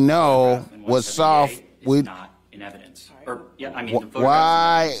the we know what is not in evidence. Or, yeah, I mean, the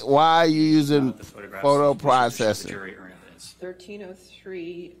why are you using photo processing?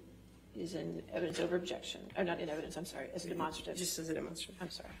 1303 is in evidence over objection. Or not in evidence, I'm sorry, as a demonstrative. Just as a demonstrative. I'm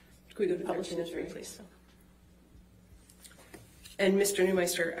sorry. Can we go to publishing history, please? And Mr.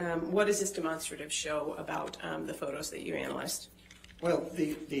 Neumeister, what does this demonstrative show about the photos that you analyzed? Well,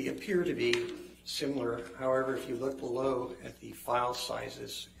 they appear to be similar. However, if you look below at the file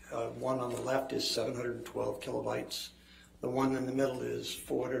sizes, one on the left is 712 kilobytes. The one in the middle is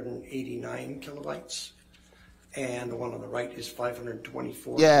 489 kilobytes. And the one on the right is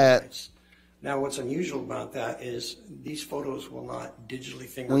 524 kilobytes. Now, what's unusual about that is these photos will not digitally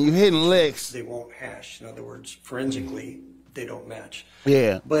fingerprint. When you're hitting licks, they won't hash. In other words, forensically, they don't match.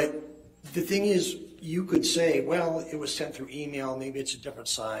 Yeah. But the thing is, you could say, well, it was sent through email. Maybe it's a different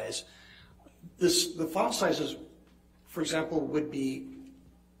size. The file sizes, for example, would be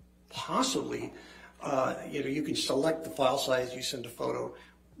possibly, you can select the file size, you send a photo,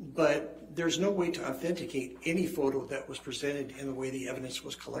 but there's no way to authenticate any photo that was presented in the way the evidence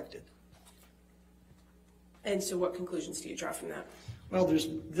was collected. And so what conclusions do you draw from that? Well,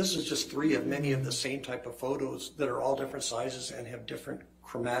 this is just three of many of the same type of photos that are all different sizes and have different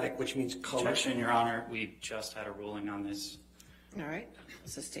chromatic, which means color. Objection, Your Honor. We just had a ruling on this. All right.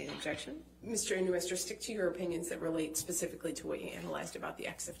 Sustained objection. Mr. Neumeister, stick to your opinions that relate specifically to what you analyzed about the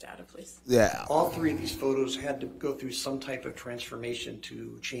EXIF data, please. Yeah. All three of these photos had to go through some type of transformation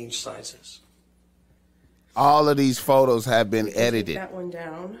to change sizes. All of these photos have been edited. Take that one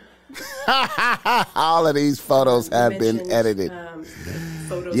down. All of these photos have been edited.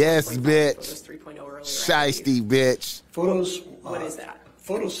 Photos yes, bitch. Photos 3.0 earlier. Shiesty, bitch. Photos. What is that?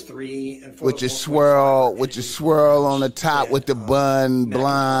 Photos 3 and photos with your swirl on the top with the bun,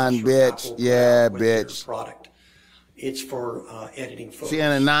 blonde, bitch. Yeah, bitch. Product. It's for editing photos. She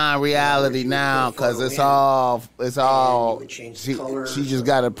in a non-reality now because it's all. She just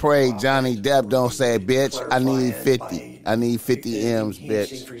got to pray Johnny Depp don't say, bitch, I need 50. I need 50 M's,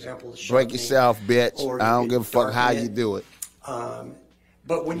 bitch. Break yourself, bitch. I don't give a fuck how you do it.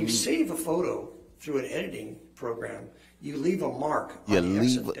 But when you save a photo through an editing program, you leave a mark on the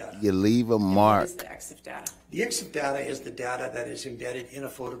EXIF data. You leave a mark. What is the EXIF data? The EXIF data is the data that is embedded in a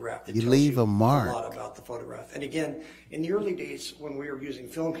photograph that you tells leave you a mark. A lot about the photograph. And again, in the early days when we were using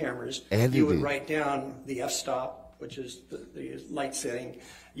film cameras, edited. You would write down the f-stop, which is the light setting.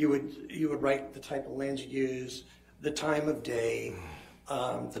 You would write the type of lens you use, the time of day,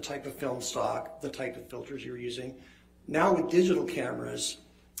 the type of film stock, the type of filters you're using. Now with digital cameras,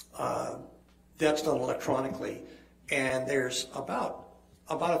 that's done electronically. And there's about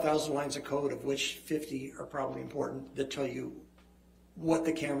 1,000 lines of code, of which 50 are probably important, that tell you what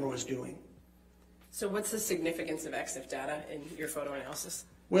the camera was doing. So what's the significance of EXIF data in your photo analysis?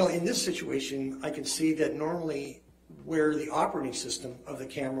 Well, in this situation, I can see that normally where the operating system of the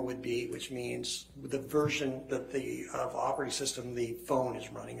camera would be, which means the version that of operating system the phone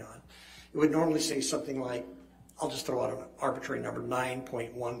is running on. It would normally say something like, I'll just throw out an arbitrary number,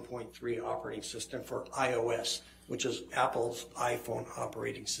 9.1.3 operating system for iOS, which is Apple's iPhone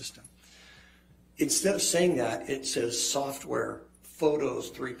operating system. Instead of saying that, it says software Photos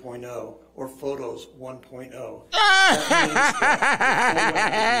 3.0 or Photos 1.0. That means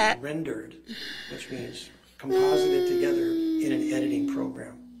that the photo is rendered, which means composited together in an editing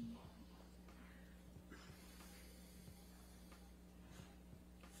program.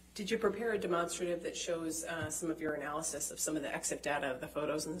 Did you prepare a demonstrative that shows some of your analysis of some of the EXIF data of the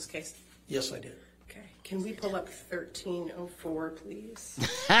photos in this case? Yes, I did. Okay. Can we pull up 1304, please?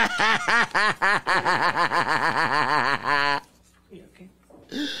 You okay?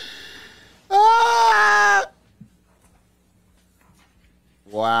 Ah!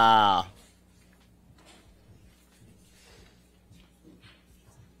 Wow.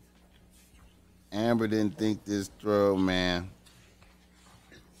 Amber didn't think this through, man.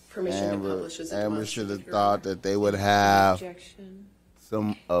 Permission to publish as a Amber should have demonstrative thought that they would have Objection.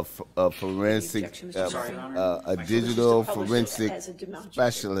 some a forensic, Objection, Mr. Sorry, a digital Publish it forensic as a demonstrative.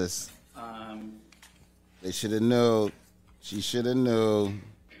 specialist. They should have known. She should have known.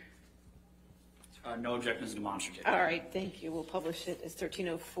 No objections to demonstrative. All right, thank you. We'll publish it as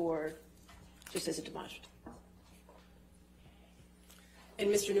 1304, just as a demonstrative. And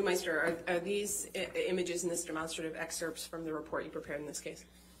Mr. Neumeister, are these images in this demonstrative excerpts from the report you prepared in this case?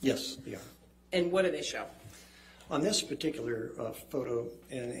 Yes, they are. And what do they show? On this particular photo,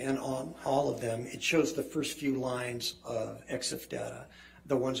 and on all of them, it shows the first few lines of EXIF data,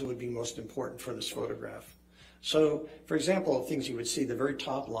 the ones that would be most important for this photograph. So, for example, things you would see, the very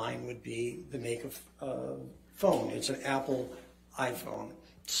top line would be the make of phone. It's an Apple iPhone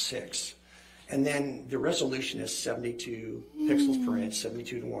 6. And then the resolution is 72 pixels per inch,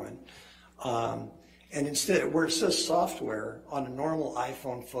 72:1. And instead, where it says software on a normal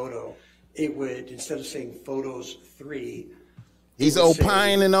iPhone photo, it would, instead of saying Photos 3, He's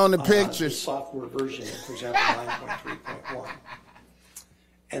opining on the the pictures. software version, for example, 9.3.1.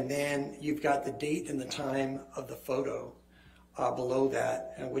 And then you've got the date and the time of the photo below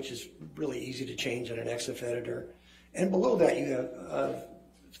that, which is really easy to change in an EXIF editor. And below that, you have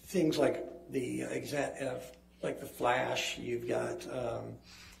things like the like the flash. You've got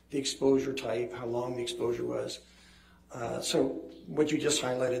the exposure type, how long the exposure was. So what you just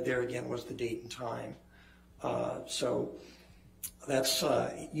highlighted there again was the date and time. So that's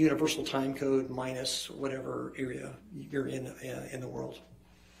universal time code minus whatever area you're in the world.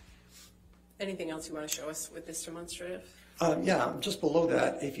 Anything else you want to show us with this demonstrative? Yeah, just below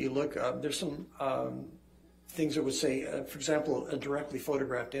that, if you look, there's some things that would say, for example, a directly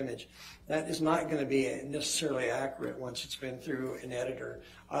photographed image. That is not going to be necessarily accurate once it's been through an editor.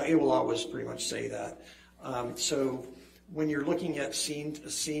 It will always pretty much say that. So when you're looking at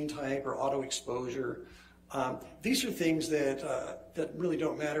scene type or auto exposure, these are things that really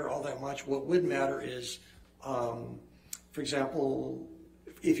don't matter all that much. What would matter is, for example,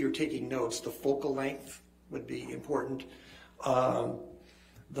 if you're taking notes, the focal length would be important.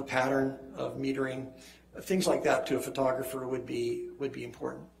 The pattern of metering, things like that to a photographer would be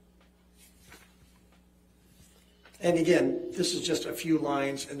important. And again, this is just a few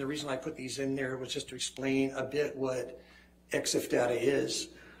lines, and the reason I put these in there was just to explain a bit what EXIF data is.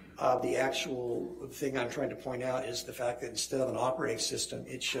 The actual thing I'm trying to point out is the fact that instead of an operating system,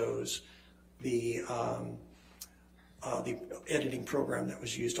 it shows the editing program that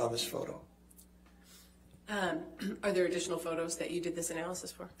was used on this photo. Are there additional photos that you did this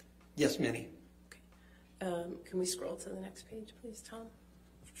analysis for? Yes, many. Okay. Can we scroll to the next page, please, Tom?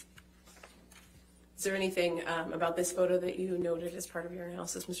 Is there anything about this photo that you noted as part of your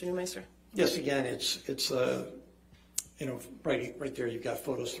analysis, Mr. Neumeister? Yes, again, it's you know, right there, you've got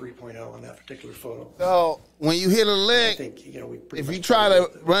Photos 3.0 on that particular photo. So when you hit a link, I think, you know, if you try to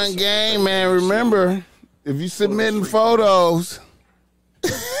run game, man, remember, if you submitting photos, you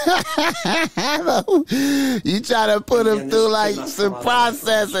try to put them through like some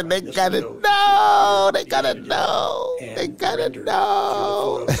process, and they gotta know, they gotta know, they gotta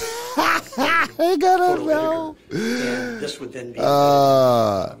know. They gotta know. And this would then be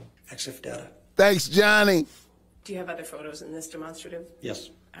EXIF data. Thanks, Johnny. Do you have other photos in this demonstrative? Yes.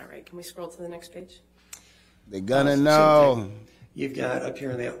 All right. Can we scroll to the next page? They gonna know. You've got up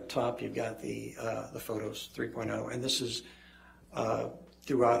here in the top, you've got the Photos 3.0, and this is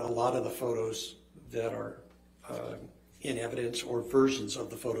throughout a lot of the photos that are in evidence, or versions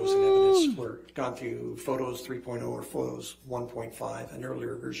of the photos in evidence. We're gone through Photos 3.0 or Photos 1.5, an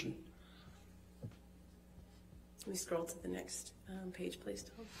earlier version. Let me scroll to the next page, please,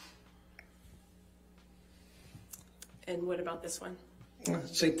 Tom. And what about this one?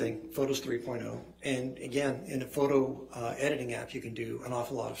 Same thing, Photos 3.0. And again, in a photo editing app, you can do an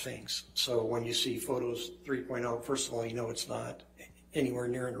awful lot of things. So when you see Photos 3.0, first of all, you know it's not anywhere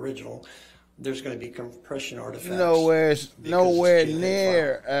near an original. There's going to be compression artifacts. Nowhere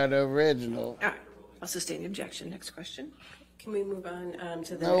near an original. All right, I'll sustain the objection. Next question. Can we move on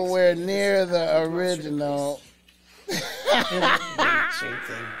to the Nowhere next near the original. Same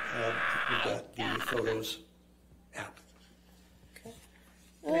thing. You've got the Photos app. Okay.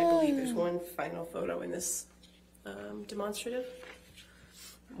 And I believe there's one final photo in this demonstrative.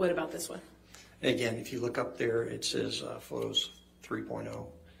 What about this one? Again, if you look up there, it says Photos 3.0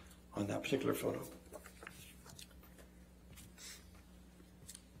 on that particular photo.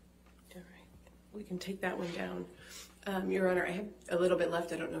 All right, we can take that one down. Your Honor, I have a little bit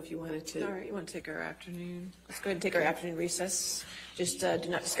left. I don't know if you wanted to. All right, you want to take our afternoon? Let's go ahead and take our afternoon recess. Just do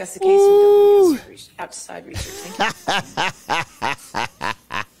not discuss the case until we do outside research. Thank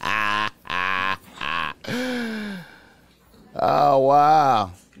you. Oh,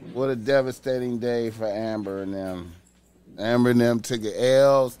 wow. What a devastating day for Amber and them. Amber and them took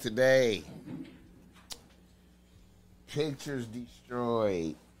L's today. Pictures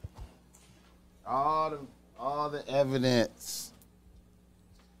destroyed. All the evidence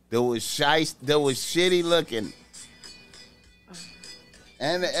that was shitty looking.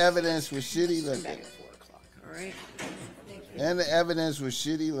 And the evidence was shitty looking. Back at 4 o'clock, all right? And the evidence was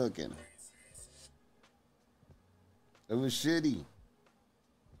shitty looking. It was shitty.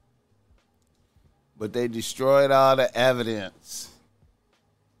 But they destroyed all the evidence.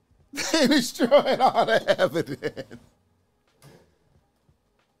 They destroyed all the evidence.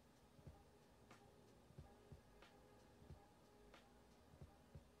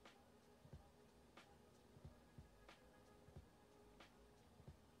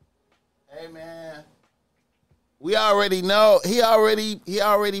 Hey man, we already know he already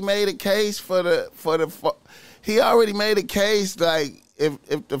made a case he already made a case like if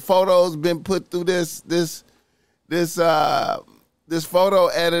the photo's been put through this photo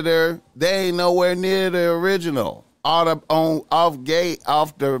editor, they ain't nowhere near the original. Off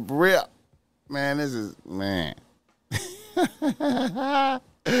the rip. Man, this is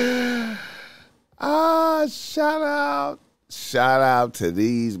Shout out to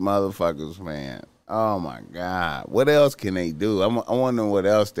these motherfuckers, man. Oh my God. What else can they do? I'm wondering what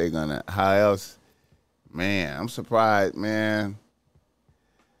else how else. Man, I'm surprised, man.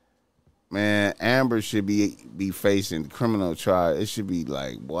 Man, Amber should be facing criminal trial. It should be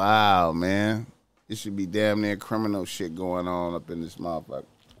like, wow, man. It should be damn near criminal shit going on up in this motherfucker.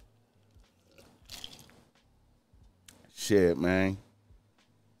 Shit, man.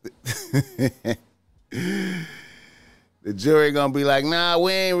 The jury gonna be like, nah,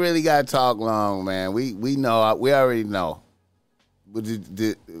 we ain't really gotta talk long, man. We know, we already know.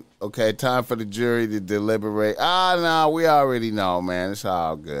 Okay, time for the jury to deliberate. No, we already know, man. It's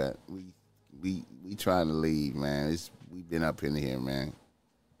all good. We trying to leave, man. We been up in here, man.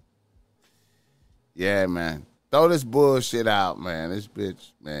 Yeah, man. Throw this bullshit out, man. This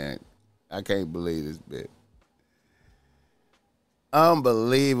bitch, man. I can't believe this bitch.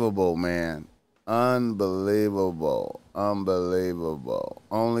 Unbelievable, man. Unbelievable.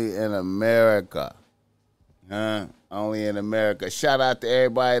 Only in America. Only in America. Shout out to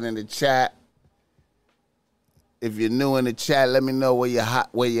everybody in the chat. If you're new in the chat, let me know where you're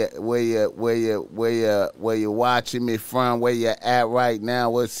watching me from, where you're at right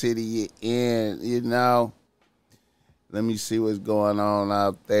now, what city you're in, you know. Let me see what's going on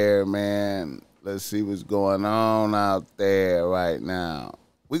out there, man. Let's see what's going on out there right now.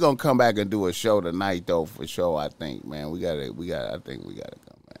 We're gonna come back and do a show tonight though, for sure, I think, man. I think we gotta come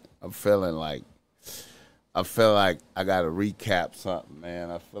back. I feel like I gotta recap something, man.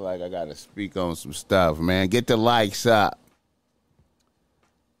 I feel like I gotta speak on some stuff, man. Get the likes up.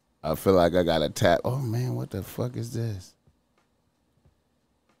 I feel like I gotta tap. Oh man, what the fuck is this?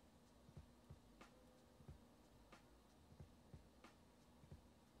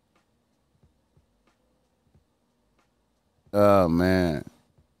 Oh man.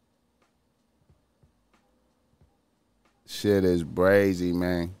 Shit is brazy,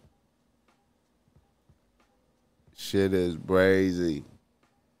 man. Shit is brazy.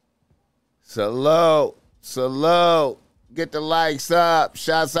 Salute. Get the likes up.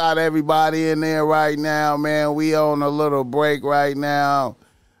 Shouts out everybody in there right now, man. We on a little break right now.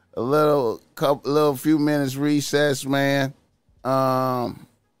 A little few minutes recess, man.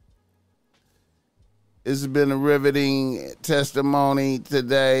 This has been a riveting testimony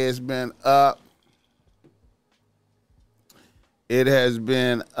today. It's been up. It has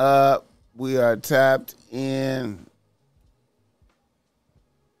been up. We are tapped in.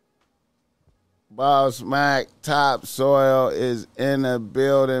 Boss Mac Topsoil is in the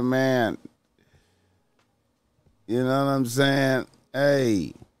building, man. You know what I'm saying?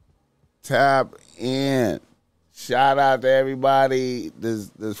 Hey, tap in. Shout out to everybody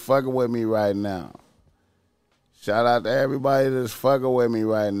that's fucking with me right now. Shout out to everybody that's fucking with me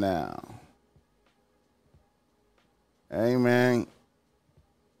right now. Hey, man.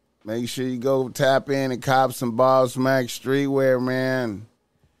 Make sure you go tap in and cop some Boss Mac streetwear, man.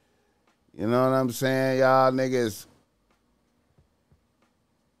 You know what I'm saying? Y'all niggas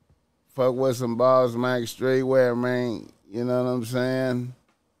fuck with some Boss Mac streetwear, man. You know what I'm saying?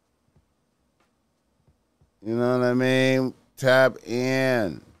 You know what I mean? Tap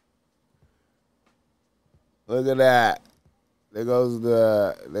in. Look at that. There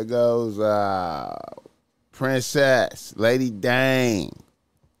goes Princess, Lady Dang.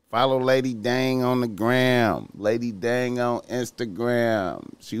 Follow Lady Dang on the gram. Lady Dang on Instagram.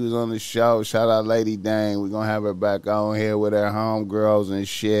 She was on the show. Shout out Lady Dang. We're going to have her back on here with her homegirls and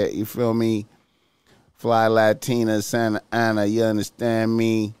shit. You feel me? Fly Latina, Santa Ana. You understand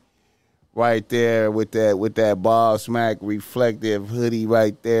me? Right there with that Boss Mac reflective hoodie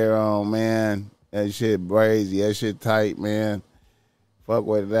right there on, man. That shit brazy. That shit tight, man. Fuck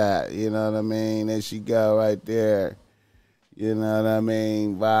with that. You know what I mean? There she go right there. You know what I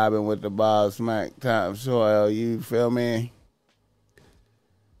mean? Vibing with the Boss Mac Topsoil. You feel me?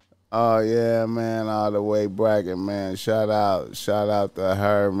 Oh, yeah, man. All the way bracket, man. Shout out to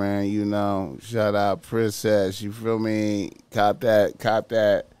her, man. You know, shout out Princess. You feel me? Cop that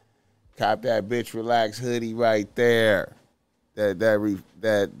bitch relax hoodie right there.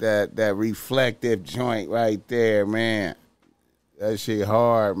 That reflective joint right there, man. That shit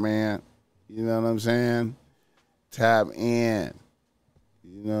hard, man. You know what I'm saying? Tap in.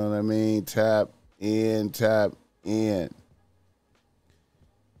 You know what I mean? Tap in. You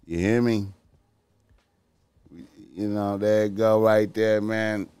hear me? You know, there it go right there,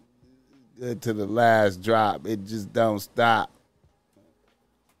 man. Good to the last drop. It just don't stop.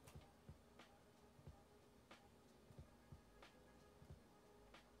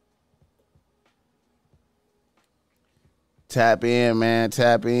 Tap in, man.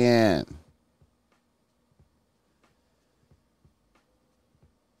 Tap in.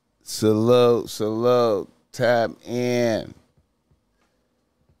 Salute. Tap in.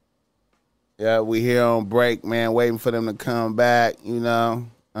 Yeah, we here on break, man. Waiting for them to come back, you know.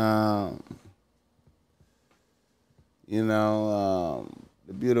 The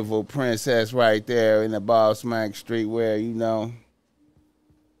beautiful princess right there in the Boss Mac streetwear, you know.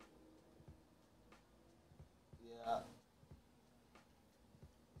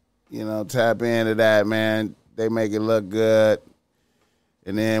 You know, tap into that, man. They make it look good.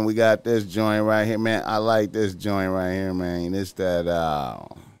 And then we got this joint right here, man. I like this joint right here, man. This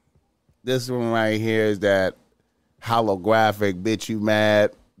one right here is that holographic, bitch, you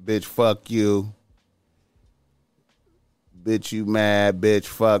mad, bitch, fuck you. Bitch, you mad, bitch,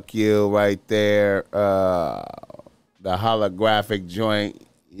 fuck you, right there. The holographic joint,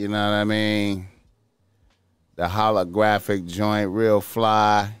 you know what I mean? The holographic joint, real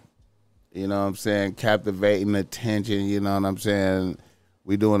fly. You know what I'm saying? Captivating attention, you know what I'm saying?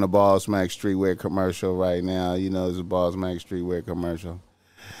 We doing a Boss Mac streetwear commercial right now. You know, it's a Boss Mac streetwear commercial.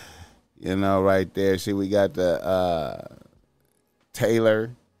 You know, right there. See, we got the Taylor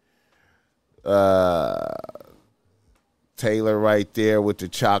right there with the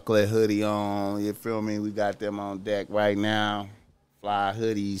chocolate hoodie on. You feel me? We got them on deck right now. Fly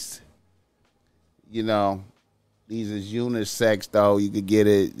hoodies. You know, these is unisex, though. You could get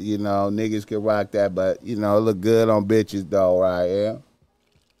it, you know, niggas could rock that, but, you know, it look good on bitches, though, right? Yeah.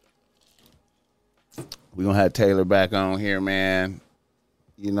 We gonna have Taylor back on here, man.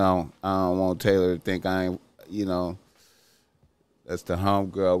 You know, I don't want Taylor to think I ain't, you know, that's the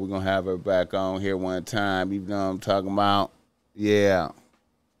homegirl. We're gonna have her back on here one time. You know what I'm talking about? Yeah.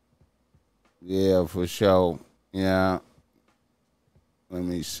 Yeah, for sure. Yeah. Let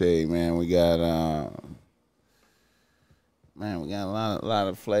me see, man. We got a lot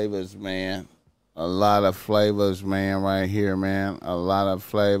of flavors, man. A lot of flavors, man, right here, man. A lot of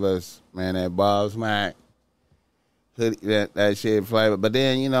flavors, man. That Boss Mac hoodie, that shit flavor. But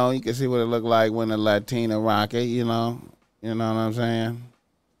then, you know, you can see what it look like when the Latina rock it, you know. You know what I'm saying?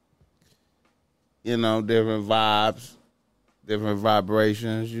 You know, different vibes, different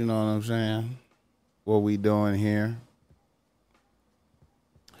vibrations, you know what I'm saying? What we doing here.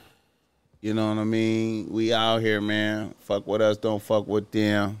 You know what I mean? We out here, man. Fuck with us, don't fuck with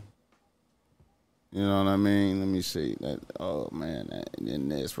them. You know what I mean? Let me see. Oh man, and then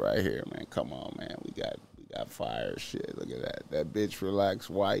this right here, man. Come on, man. We got fire shit. Look at that. That bitch relax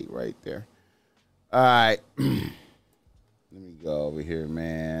white right there. All right. Let me go over here,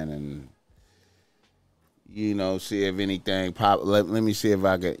 man, and see if anything pop. Let me see if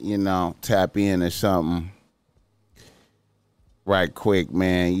I could, tap in or something right quick,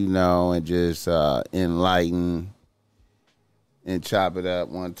 man. And just enlighten and chop it up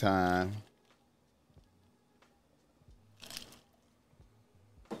one time.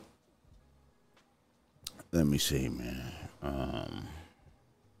 Let me see, man.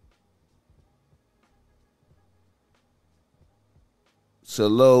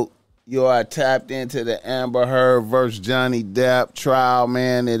 Salute. You are tapped into the Amber Heard versus Johnny Depp trial,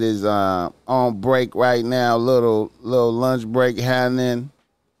 man. It is on break right now. Little lunch break happening.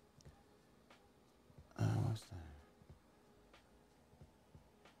 What's that?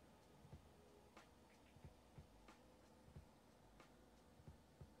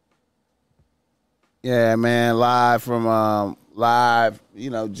 Yeah, man. Live from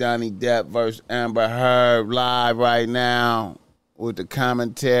Johnny Depp versus Amber Heard live right now with the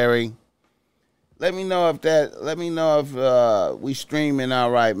commentary. Let me know if we streaming all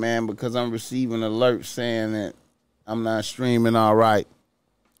right, man, because I'm receiving alerts saying that I'm not streaming all right.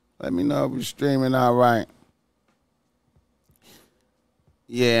 Let me know if we're streaming all right.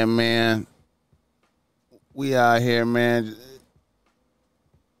 Yeah, man. We out here, man.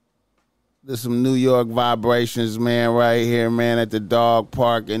 There's some New York vibrations, man, right here, man, at the dog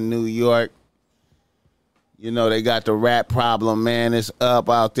park in New York. They got the rat problem, man. It's up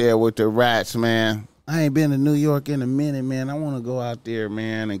out there with the rats, man. I ain't been to New York in a minute, man. I want to go out there,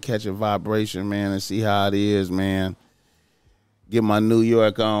 man, and catch a vibration, man, and see how it is, man. Get my New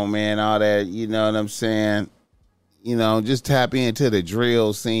York on, man, all that, you know what I'm saying? Just tap into the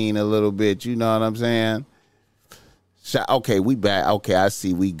drill scene a little bit, you know what I'm saying? Okay, we back. Okay, I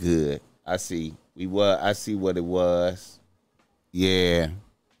see we good. I see what it was. Yeah.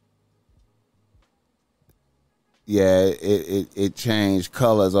 Yeah, it changed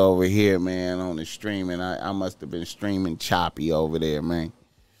colors over here, man, on the streaming. I must have been streaming choppy over there, man.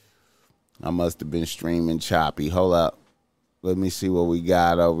 I must have been streaming choppy. Hold up. Let me see what we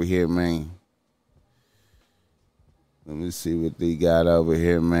got over here, man. Let me see what they got over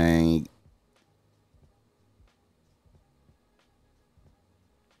here, man.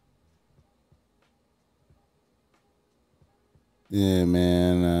 Yeah,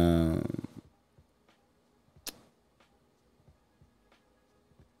 man.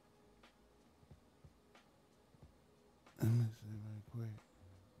 Let me see right quick.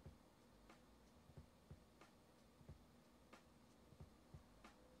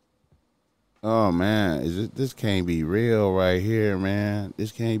 Oh man, this can't be real right here, man.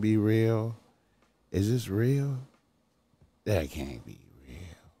 This can't be real. Is this real? That can't be real.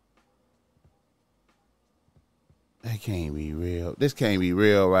 That can't be real. This can't be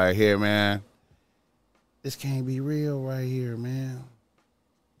real right here, man. This can't be real right here, man.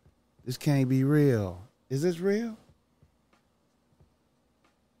 This can't be real. Is this real?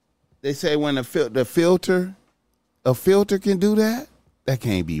 They say when a filter can do that? That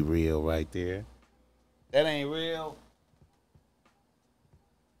can't be real right there. That ain't real.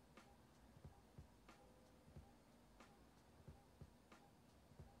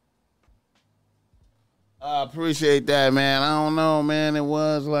 I appreciate that, man. I don't know, man. It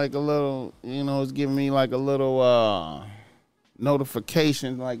was like a little, it's giving me like a little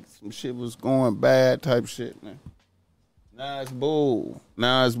notification, like some shit was going bad type shit, man. Now it's bull.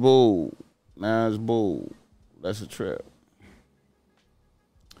 That's a trip.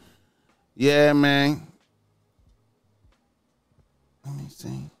 Yeah, man. Let me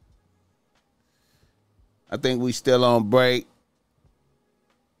see. I think we still on break.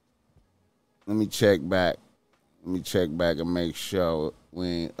 Let me check back and make sure we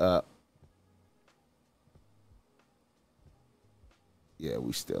ain't up. Yeah,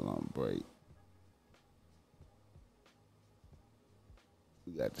 we still on break.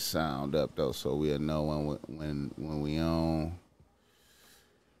 We got the sound up though, so we'll know when we on.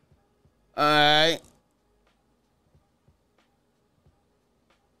 All right.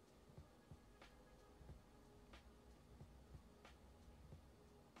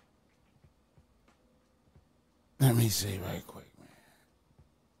 Let me see right quick, man.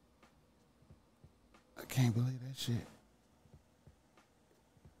 I can't believe that shit.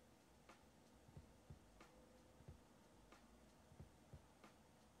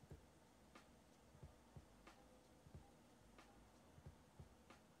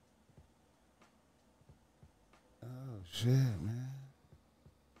 Oh, shit, man.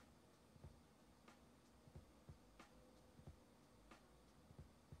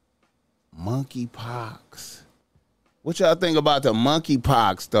 Monkeypox. What y'all think about the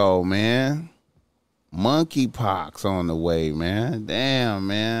monkeypox, though, man? Monkeypox on the way, man. Damn,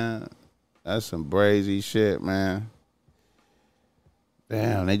 man. That's some brazy shit, man.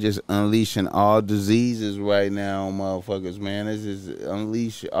 Damn, they just unleashing all diseases right now on motherfuckers, man. This is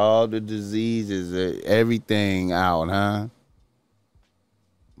unleash all the diseases, everything out, huh?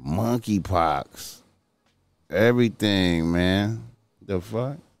 Monkeypox. Everything, man. The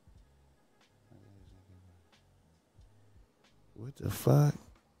fuck? What the fuck?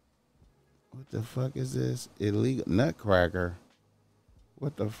 What the fuck is this? Illegal nutcracker.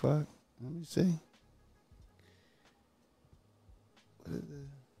 What the fuck? Let me see. What is this?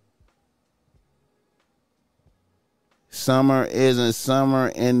 Summer isn't summer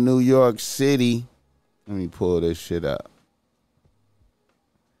in New York City. Let me pull this shit up.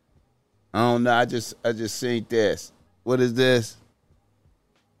 I don't know. I just seen this. What is this?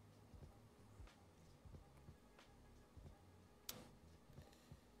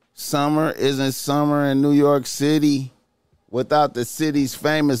 Summer isn't summer in New York City without the city's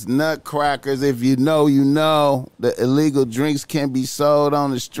famous nutcrackers. If you know, you know. The illegal drinks can be sold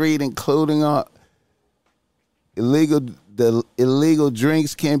on the street, including the illegal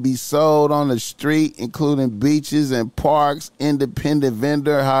drinks can be sold on the street, including beaches and parks. Independent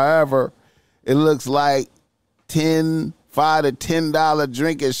vendor, however, it looks like $5 to $10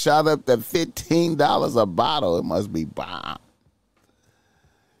 drink is shot up to $15 a bottle. It must be bomb.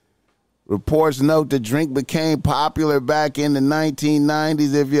 Reports note the drink became popular back in the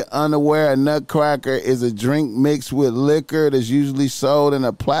 1990s. If you're unaware, a nutcracker is a drink mixed with liquor that's usually sold in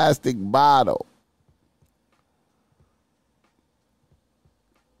a plastic bottle.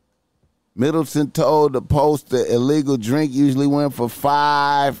 Middleton told the Post the illegal drink usually went for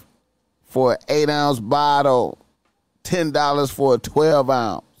 $5 for an 8-ounce bottle, $10 for a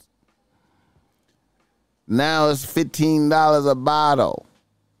 12-ounce. Now it's $15 a bottle.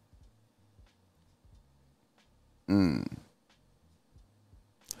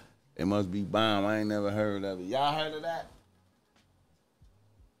 It must be bomb. I ain't never heard of it. Y'all heard of that?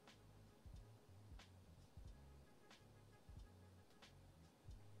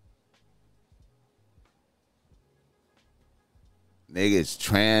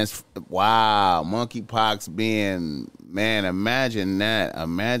 Niggas wow, monkeypox being, man, imagine that.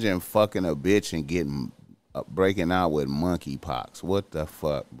 Imagine fucking a bitch and getting, breaking out with monkeypox. What the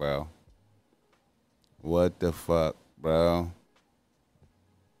fuck, bro? What the fuck, bro?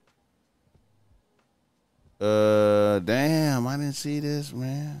 Damn, I didn't see this,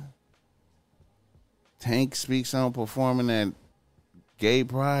 man. Tank speaks on performing at gay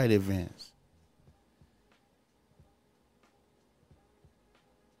pride events.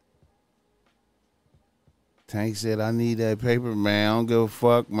 Tank said, I need that paper, man. I don't give a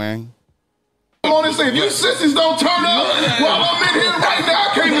fuck, man. I'm on and say, if you sissies don't turn up while I'm in here right now,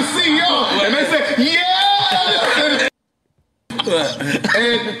 I came to see y'all. And they say, yeah!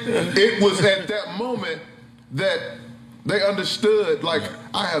 And it was at that moment that they understood, like,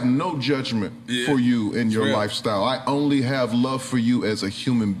 I have no judgment for you in your lifestyle. I only have love for you as a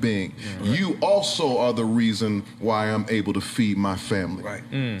human being. You also are the reason why I'm able to feed my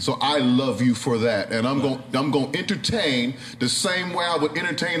family. So I love you for that. And I'm going to entertain the same way I would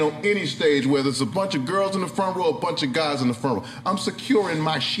entertain on any stage, whether it's a bunch of girls in the front row, a bunch of guys in the front row. I'm secure in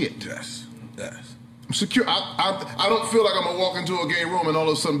my shit. Yes. I'm secure. I don't feel like I'm going to walk into a gay room and all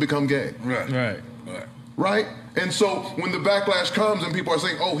of a sudden become gay. Right? And so when the backlash comes and people are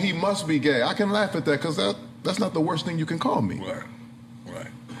saying, oh, he must be gay, I can laugh at that because that's not the worst thing you can call me.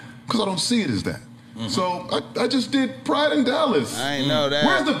 Because I don't see it as that. So I just did Pride in Dallas. I ain't know that.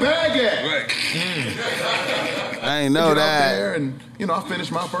 Where's the bag at? I ain't know that. Out there and, I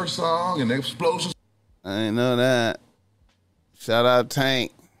finished my first song and the explosions. I ain't know that. Shout out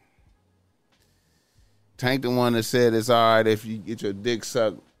Tank. Tank the one that said it's all right if you get your dick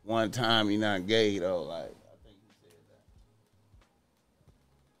sucked one time, you're not gay, though. Like, I think he said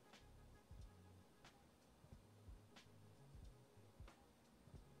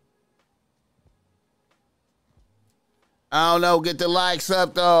that. I don't know. Get the likes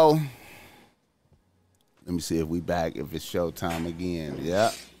up, though. Let me see if we back, if it's showtime again.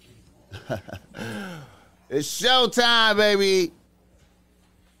 Yep. It's showtime, baby.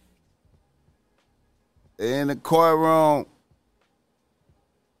 In the courtroom.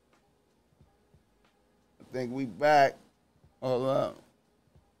 I think we back. Hold up.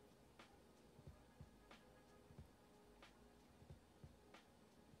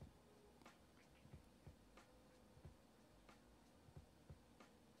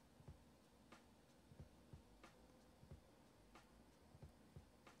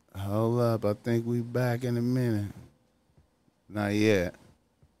 Hold up. up. I think we back in a minute. Not yet.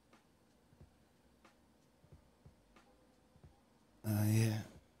 Not yet.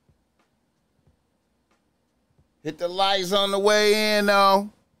 Hit the lights on the way in, though.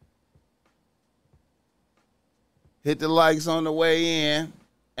 Hit the lights on the way in.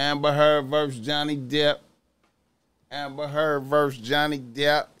 Amber Heard versus Johnny Depp. Amber Heard versus Johnny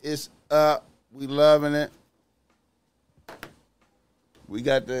Depp. It's up. We loving it. We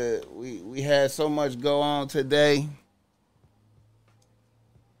got we had so much go on today.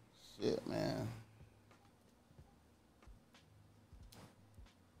 Shit, man.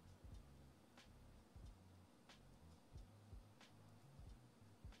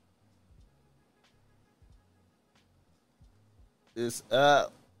 It's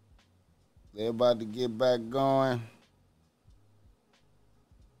up. They're about to get back going.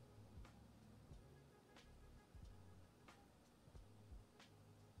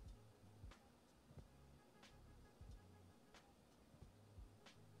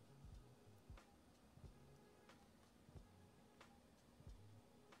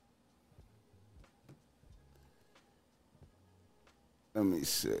 Let me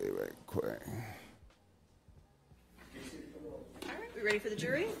see right quick. All right, we ready for the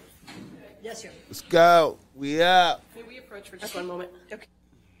jury? Yes, sir. Let's go. We up. May we approach for just one moment? Okay.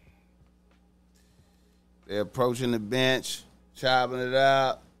 They're approaching the bench, chopping it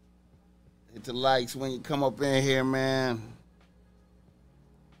up. Hit the likes when you come up in here, man.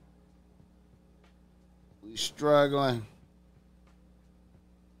 We struggling.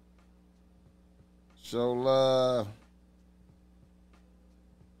 Show love.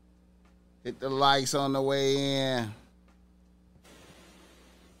 Hit the likes on the way in.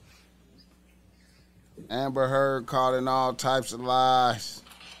 Amber Heard calling all types of lies.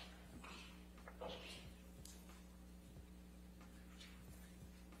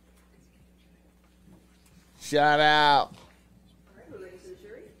 Shout out. All right, we're ready for the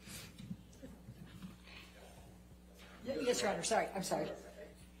jury? Yes, Your Honor. Sorry. I'm sorry.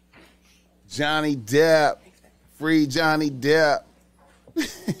 Johnny Depp. Free Johnny Depp.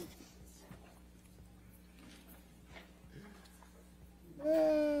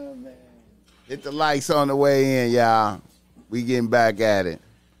 Oh, man. Hit the likes on the way in, y'all. We getting back at it.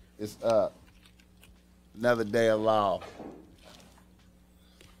 It's up. Another day of law.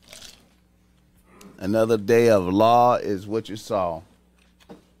 Another day of law is what you saw. All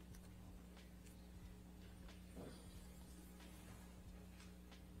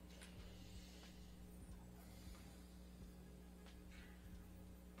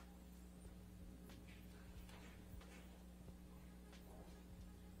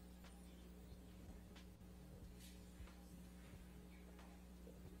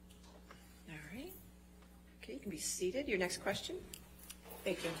right. Okay, you can be seated. Your next question.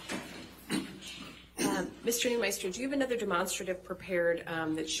 Thank you. Mr. Neumeister, do you have another demonstrative prepared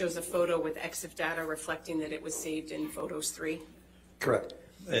that shows a photo with EXIF data reflecting that it was saved in Photos 3? Correct.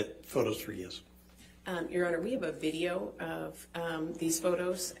 Photos 3, yes. Your Honor, we have a video of these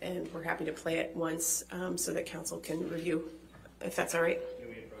photos, and we're happy to play it once so that counsel can review, if that's all right.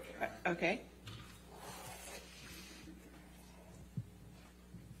 Okay.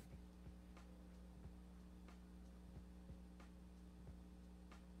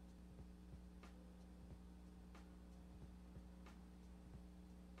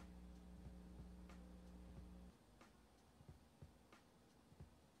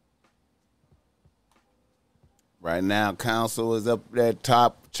 Right now, counsel is up there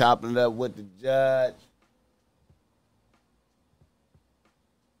top, chopping it up with the judge.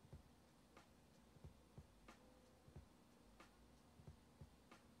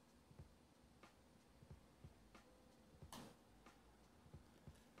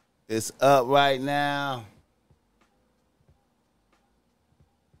 It's up right now.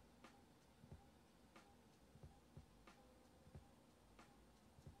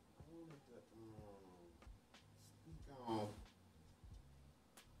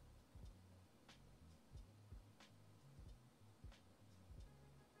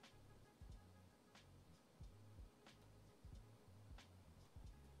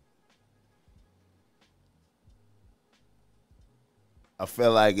 I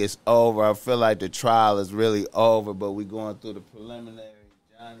feel like it's over. I feel like the trial is really over, but we going through the preliminary.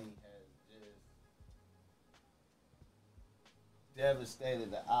 Johnny has just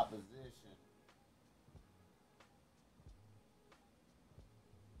devastated the opposition.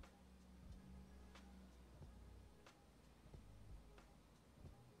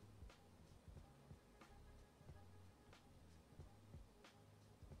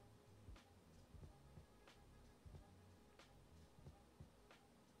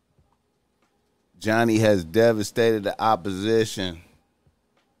 Johnny has devastated the opposition,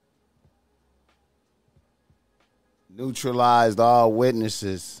 neutralized all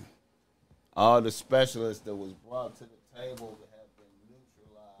witnesses. All the specialists that was brought to the table have been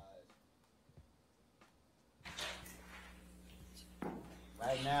neutralized.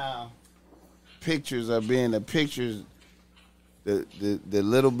 Right now, the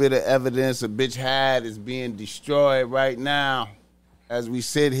little bit of evidence a bitch had is being destroyed right now as we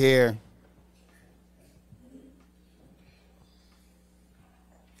sit here.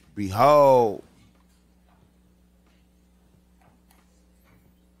 Behold.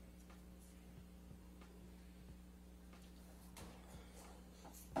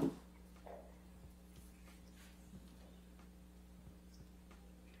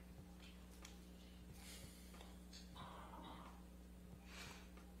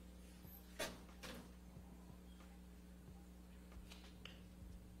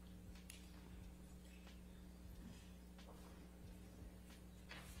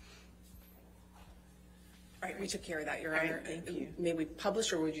 All right, we took care of that, Your Honor. Thank you. May we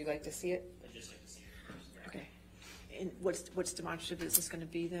publish, or would you like to see it? I'd just like to see it first. Okay. And what's demonstrative is this going to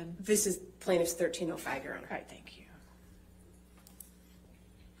be then? This is plaintiff's 1305, Your Honor. All right, thank you.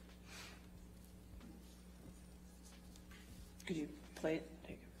 Could you play it?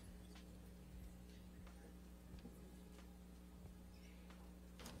 There you go.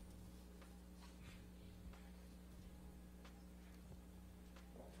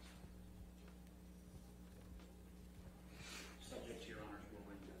 Subject to Your Honor's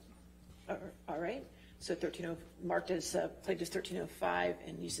ruling. All right. So marked as plaintiff's 1305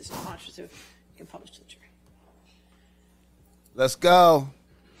 and used as demonstrative. You can publish to the jury. Let's go.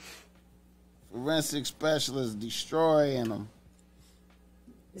 Forensic specialist destroying them.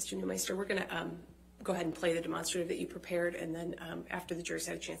 Mr. Neumeister, we're going to go ahead and play the demonstrative that you prepared, and then after the jury's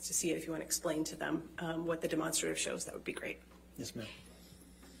had a chance to see it, if you want to explain to them what the demonstrative shows, that would be great. Yes, ma'am.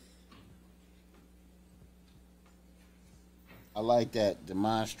 I like that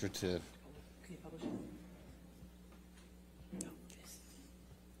demonstrative. Can you publish it? No.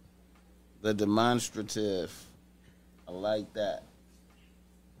 The demonstrative. I like that.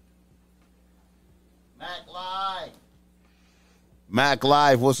 Mac Live. Mac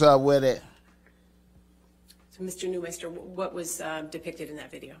Live, what's up with it? So, Mr. Neumeister, what was depicted in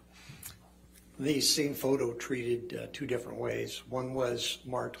that video? The same photo treated two different ways. One was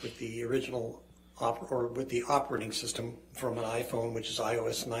marked with the original with the operating system from an iPhone, which is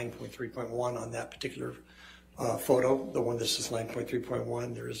iOS 9.3.1 on that particular photo. The one that says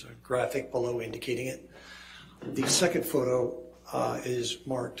 9.3.1, there is a graphic below indicating it. The second photo is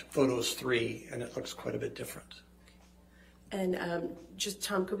marked Photos 3, and it looks quite a bit different. And just,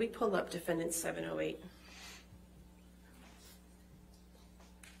 Tom, could we pull up defendant 708?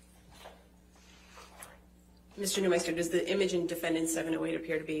 Mr. Neumeister, does the image in defendant 708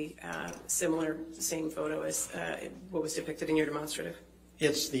 appear to be similar, same photo as what was depicted in your demonstrative?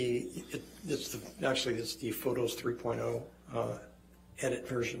 It's the Photos 3.0 edit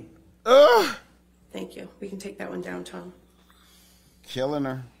version. Thank you. We can take that one down, Tom. Killing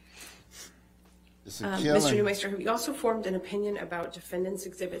her. It's a killing. Mr. Neumeister, have you also formed an opinion about defendants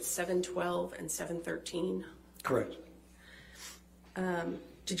exhibits 712 and 713? Correct.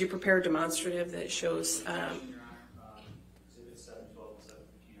 Did you prepare a demonstrative that shows? Your Honor, exhibits 712 and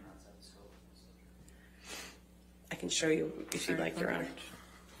 715 are outside the scope. I can show you if you'd like, Your Honor.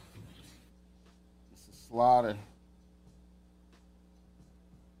 It's a slaughter.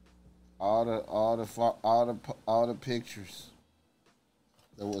 All the pictures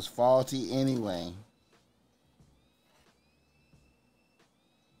that was faulty anyway.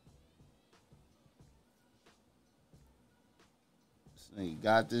 So you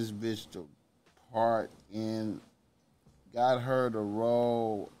got this bitch to part in, got her to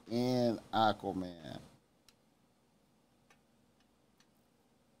roll in Aquaman.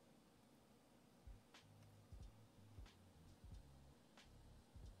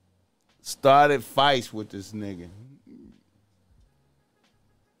 Started fights with this nigga.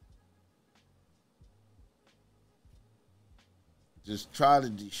 Just try to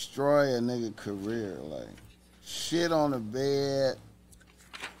destroy a nigga career, like shit on the bed.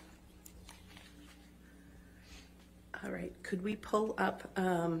 All right. Could we pull up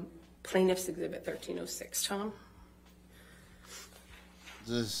plaintiff's exhibit 1306, Tom?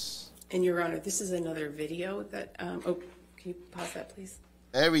 Just. And Your Honor, this is another video that. Can you pause that, please?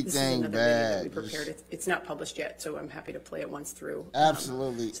 Everything bad. That we prepared. It's not published yet, so I'm happy to play it once through.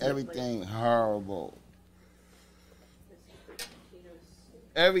 Absolutely, everything horrible.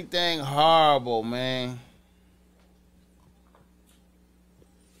 Everything horrible, man.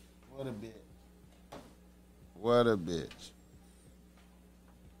 What a bit. What a bitch.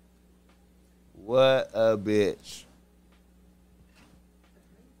 What a bitch.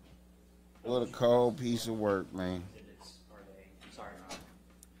 What a cold piece of work, man. Sorry, Ron.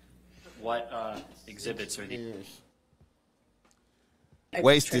 What exhibits are these?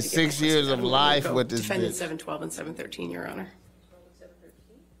 Wasted 6 years of life with this Defendants bitch. 712 and 713, Your Honor.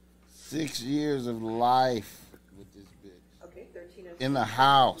 6 years of life with this bitch. Okay, 13 In the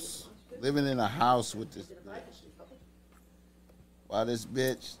house. Living in a house with this bitch. Why this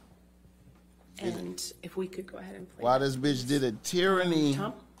bitch? And if we could go ahead and play. Why this bitch did a tyranny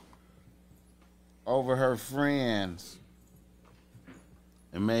Tom? over her friends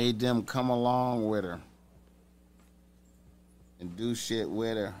and made them come along with her and do shit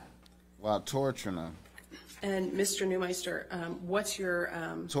with her while torturing her. And Mr. Neumeister, what's your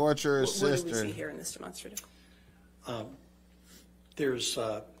Torture her what do we sister. see here in this demonstrative? There's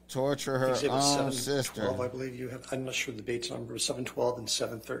Torture her Exhibit own 712, sister. I believe you have. I'm not sure the dates number, 712 and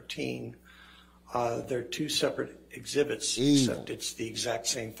 713. They're two separate exhibits, Evil. except it's the exact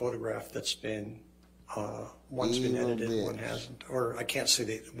same photograph that's been, one's been Evil edited, bitch. one hasn't. Or I can't say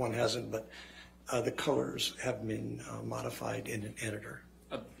that one hasn't, but the colors have been modified in an editor.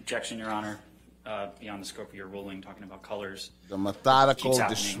 Objection, Your Honor. Beyond the scope of your ruling, talking about colors. The methodical Keeps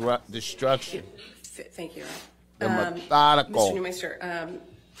happening. destruction. Thank you, Your The Honor. methodical. Mr. Neumeister,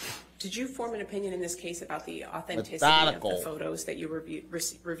 did you form an opinion in this case about the authenticity Methodical. of the photos that you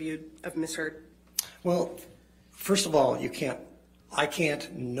reviewed of Ms. Heard? Well, first of all, nobody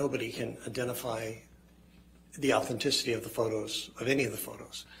can identify the authenticity of the photos, of any of the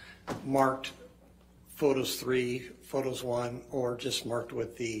photos. Marked photos 3, photos 1, or just marked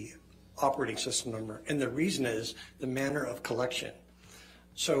with the operating system number. And the reason is the manner of collection.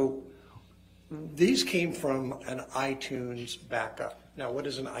 So these came from an iTunes backup. Now, what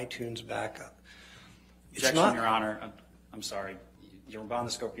is an iTunes backup? Objection, Your Honor. I'm sorry. You're beyond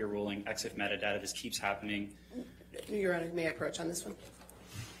the scope of your ruling. EXIF metadata. This keeps happening. Your Honor, may I approach on this one?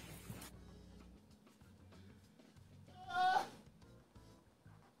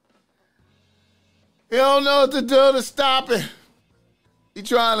 He don't know what to do to stop it. He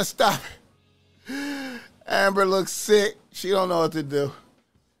trying to stop it. Amber looks sick. She don't know what to do.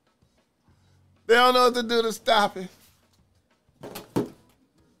 They don't know what to do to stop it.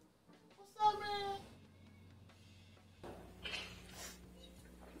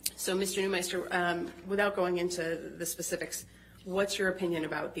 So, Mr. Neumeister, without going into the specifics, what's your opinion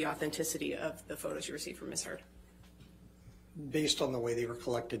about the authenticity of the photos you received from Ms. Heard? Based on the way they were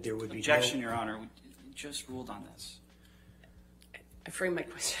collected, there would be Objection, Your Honor. We just ruled on this. I framed my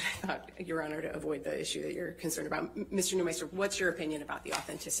question, I thought, Your Honor, to avoid the issue that you're concerned about. Mr. Neumeister, what's your opinion about the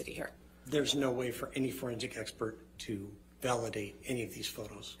authenticity here? There's no way for any forensic expert to validate any of these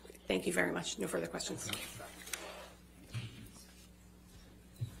photos. Thank you very much. No further questions.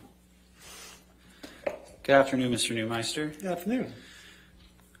 Good afternoon, Mr. Neumeister. Good afternoon.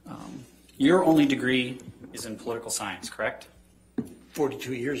 Your only degree is in political science, correct?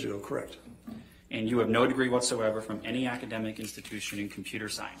 42 years ago, correct. And you have no degree whatsoever from any academic institution in computer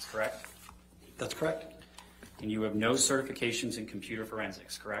science, correct? That's correct. And you have no certifications in computer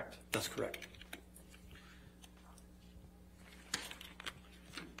forensics, correct? That's correct.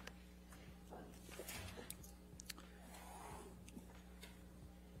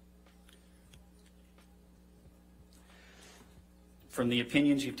 From the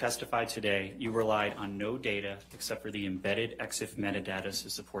opinions you've testified today, you relied on no data except for the embedded EXIF metadata to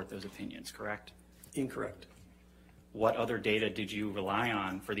support those opinions, correct? Incorrect. What other data did you rely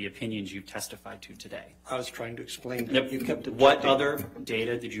on for the opinions you've testified to today? I was trying to explain Yep. that you kept What objecting. other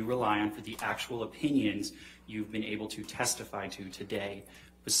data did you rely on for the actual opinions you've been able to testify to today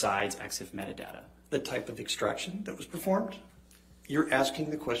besides EXIF metadata? The type of extraction that was performed? You're asking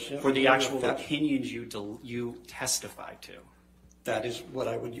the question. For the actual that, opinions you testified to? that is what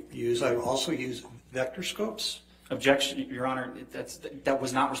I would use. I would also use vector scopes. Objection, Your Honor. That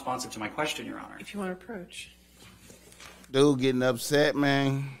was not responsive to my question, Your Honor. If you want to approach. Dude getting upset,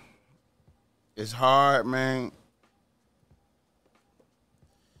 man. It's hard, man.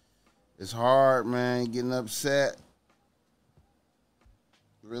 It's hard, man, getting upset.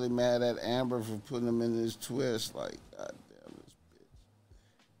 Really mad at Amber for putting him in this twist. Like, God damn,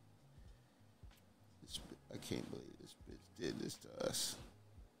 this bitch. I can't believe this bitch did this to us.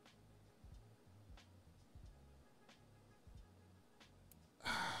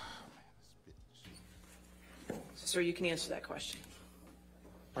 Sir, you can answer that question.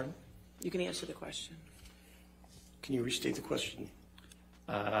 Pardon? You can answer the question. Can you restate the question?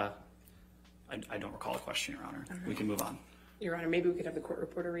 I don't recall a question, Your Honor. All right. We can move on. Your Honor, maybe we could have the court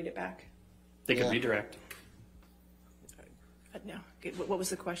reporter read it back. They can Yeah. redirect. No. Okay, what was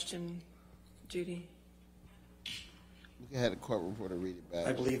the question, Judy? We had a court reporter read it back.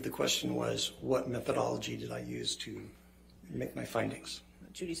 I believe the question was, what methodology did I use to make my findings?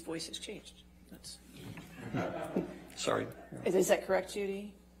 Judy's voice has changed. That's... Sorry. Is that correct,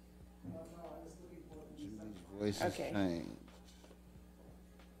 Judy? Judy's voice has Okay. changed.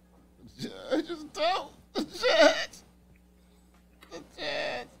 I just don't. The judge.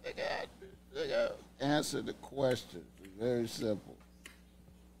 They got answer the question. It's very simple.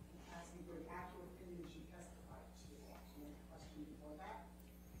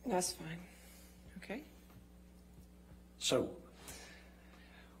 That's fine. Okay. So,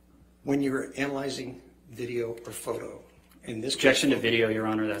 when you're analyzing video or photo, in this Objection case, to video, Your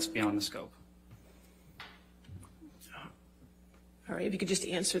Honor, that's beyond the scope. All right, if you could just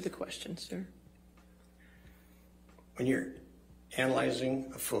answer the question, sir. when you're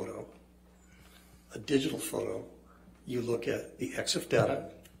analyzing a photo, a digital photo, you look at the EXIF data,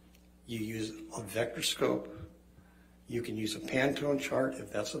 you use a vector scope, you can use a Pantone chart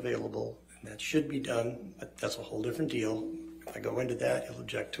if that's available, and that should be done, but that's a whole different deal. If I go into that, you'll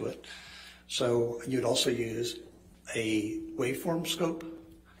object to it. So you'd also use a waveform scope,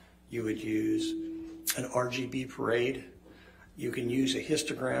 you would use an RGB parade, you can use a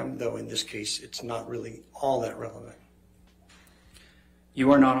histogram, though in this case it's not really all that relevant.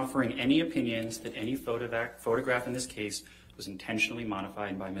 You are not offering any opinions that any photograph in this case was intentionally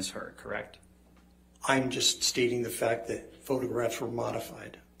modified by Ms. Hurd, correct? I'm just stating the fact that photographs were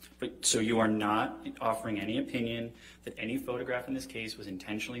modified. But, so you are not offering any opinion that any photograph in this case was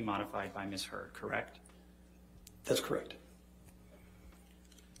intentionally modified by Ms. Hurd, correct? That's correct.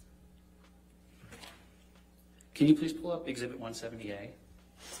 Can you please pull up Exhibit 170A?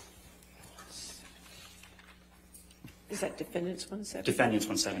 Is that Defendants 170? Defendants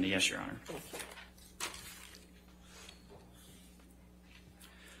 170, yes, Your Honor.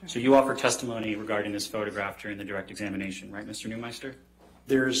 So you offer testimony regarding this photograph during the direct examination, right, Mr. Neumeister?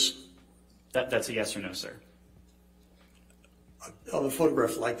 There's... That's a yes or no, sir. Of a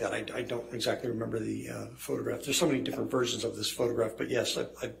photograph like that, I don't exactly remember the photograph. There's so many different versions of this photograph, but yes,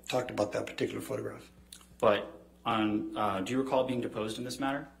 I talked about that particular photograph. But do you recall being deposed in this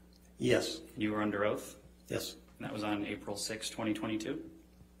matter? Yes. You were under oath? Yes. And that was on April 6, 2022?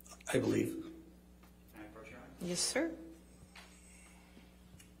 I believe. Can I approach Your Honor? Yes, sir.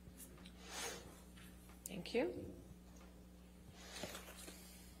 Thank you.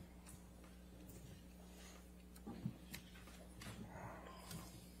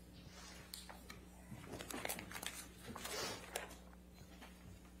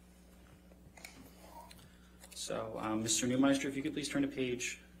 So, Mr. Neumeister, if you could please turn to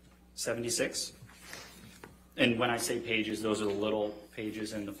page 76. And when I say pages, those are the little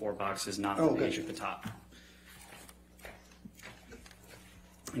pages in the 4 boxes, not the page at the top.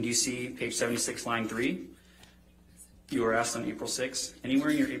 And do you see page 76, line 3? You were asked on April 6, anywhere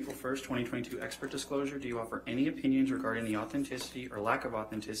in your April 1st, 2022 expert disclosure, do you offer any opinions regarding the authenticity or lack of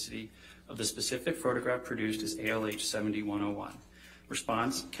authenticity of the specific photograph produced as ALH 7101?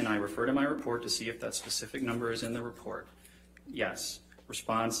 Response, can I refer to my report to see if that specific number is in the report? Yes.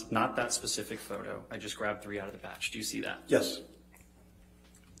 Response, not that specific photo. I just grabbed 3 out of the batch. Do you see that? Yes.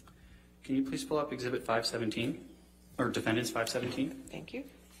 Can you please pull up Exhibit 517, or Defendants 517? Thank you.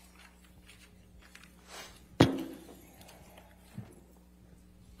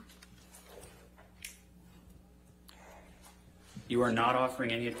 You are not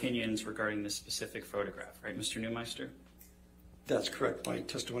offering any opinions regarding this specific photograph, right, Mr. Neumeister? That's correct. My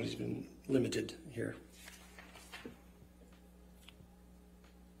testimony's been limited here.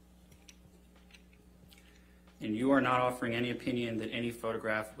 And you are not offering any opinion that any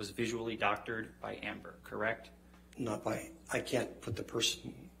photograph was visually doctored by Amber, correct? Not by, I can't put the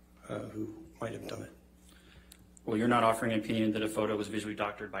person who might have done it. Well, you're not offering an opinion that a photo was visually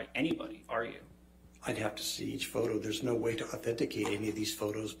doctored by anybody, are you? I'd have to see each photo. There's no way to authenticate any of these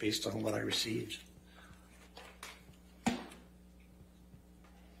photos based on what I received.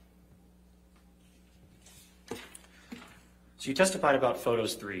 So you testified about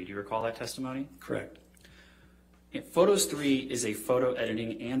Photos 3. Do you recall that testimony? Correct. Yeah, Photos 3 is a photo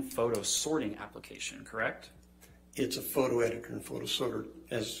editing and photo sorting application, correct? It's a photo editor and photo sorter,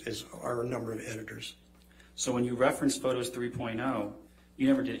 as are a number of editors. So when you reference Photos 3.0, you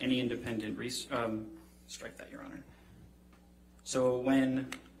never did any independent strike that, Your Honor. So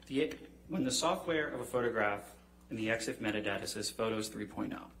when the software of a photograph in the EXIF metadata says Photos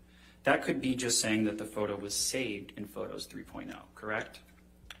 3.0, that could be just saying that the photo was saved in Photos 3.0, correct?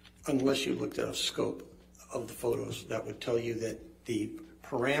 Unless you looked at a scope of the photos, that would tell you that the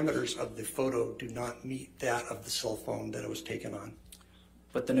parameters of the photo do not meet that of the cell phone that it was taken on.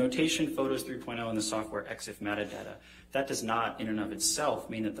 But the notation Photos 3.0 in the software EXIF metadata, that does not in and of itself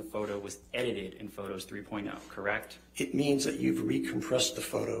mean that the photo was edited in Photos 3.0, correct? It means that you've recompressed the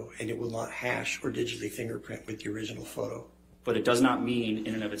photo and it will not hash or digitally fingerprint with the original photo. But it does not mean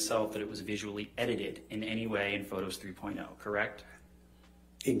in and of itself that it was visually edited in any way in Photos 3.0, correct?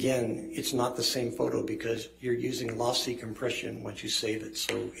 Again, it's not the same photo because you're using lossy compression once you save it,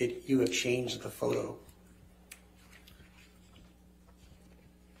 so you have changed the photo.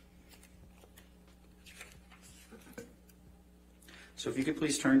 So if you could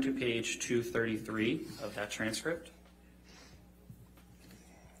please turn to page 233 of that transcript.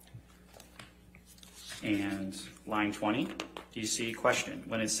 And line 20, do you see question?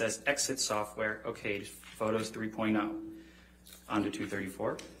 When it says exit software, okay, Photos 3.0, on to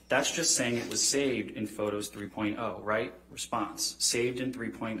 234. That's just saying it was saved in Photos 3.0, right? Response, saved in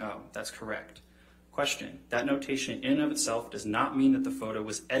 3.0, that's correct. Question, that notation in and of itself does not mean that the photo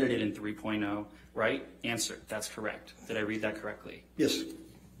was edited in 3.0, right? Answer, that's correct. Did I read that correctly? Yes.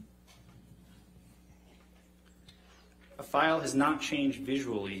 A file has not changed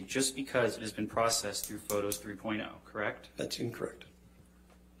visually just because it has been processed through Photos 3.0, correct? That's incorrect.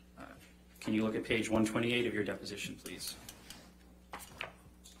 Can you look at page 128 of your deposition, please?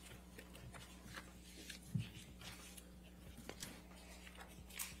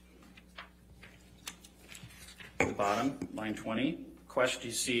 At the bottom, line 20, question,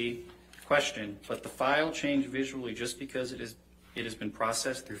 you see, question, but the file changed visually just because it has been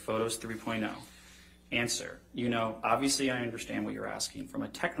processed through Photos 3.0. Answer, you know, obviously I understand what you're asking. From a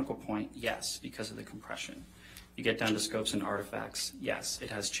technical point, yes, because of the compression. You get down to scopes and artifacts, yes,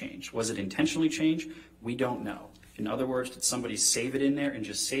 it has changed. Was it intentionally changed? We don't know. In other words, did somebody save it in there and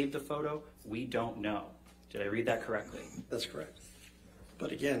just save the photo? We don't know. Did I read that correctly? That's correct.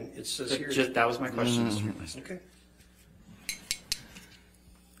 But again, it says here... That was my question, Mr. Meister. Okay.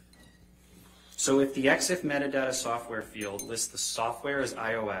 So if the EXIF metadata software field lists the software as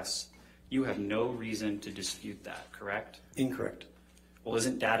iOS, you have no reason to dispute that, correct? Incorrect. Well,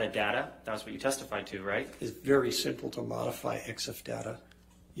 isn't data data? That's what you testified to, right? It's very simple to modify EXIF data.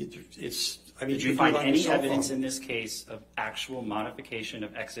 Did you find any evidence in this case of actual modification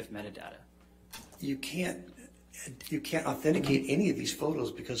of EXIF metadata? You can't authenticate any of these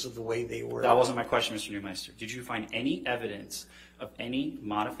photos because of the way they were. That wasn't my question, Mr. Neumeister. Did you find any evidence of any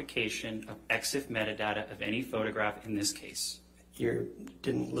modification of EXIF metadata of any photograph in this case? You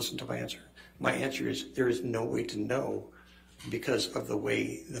didn't listen to my answer. My answer is there is no way to know because of the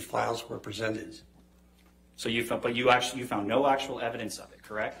way the files were presented. So you found no actual evidence of it,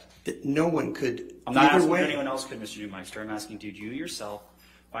 correct? That no one could. I'm not asking if anyone else could, Mr. Neumeister. I'm asking, did you yourself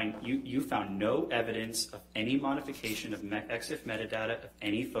you found no evidence of any modification of EXIF metadata of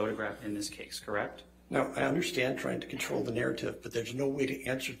any photograph in this case, correct? Now, I understand trying to control the narrative, but there's no way to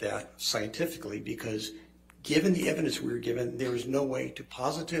answer that scientifically because given the evidence we were given, there is no way to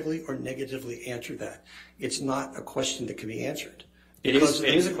positively or negatively answer that. It's not a question that can be answered. It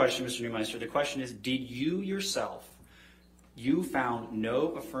is a question, Mr. Neumeister. The question is, did you yourself, you found no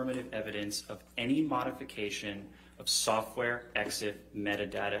affirmative evidence of any modification of software EXIF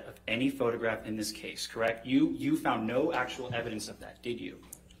metadata of any photograph in this case, correct? You found no actual evidence of that, did you?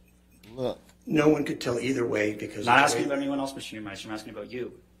 Look, no one could tell either way because... I'm not asking about anyone else, Mr. Neumeister. I'm asking about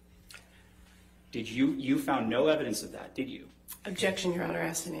you. Did you found no evidence of that, did you? Objection, Your Honor,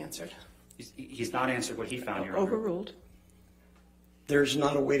 asked and answered. He's not answered what he found, Your Honor. Overruled. There's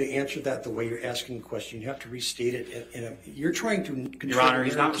not a way to answer that the way you're asking the question. You have to restate it. You're trying to control Your Honor, the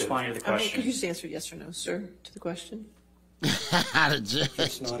he's not narrative. responding to the question. Could you just answer yes or no, sir, to the question?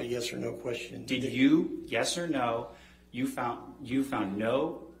 It's not a yes or no question. Did you, yes or no, you found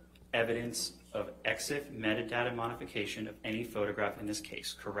no evidence of EXIF metadata modification of any photograph in this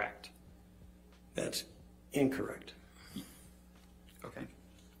case, correct? That's incorrect. Okay.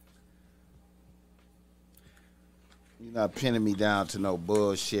 You're not pinning me down to no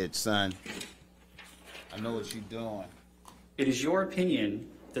bullshit, son. I know what you're doing. It is your opinion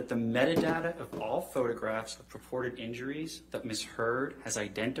that the metadata of all photographs of purported injuries that Ms. Hurd has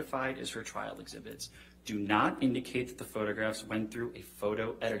identified as her trial exhibits do not indicate that the photographs went through a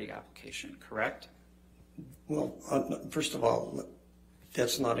photo editing application, correct? Well, first of all,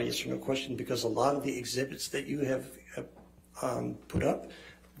 that's not a yes or no question because a lot of the exhibits that you have put up,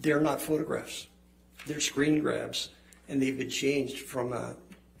 they're not photographs. They're screen grabs, and they've been changed from a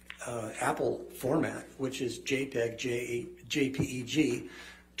Apple format, which is JPEG, JPEG,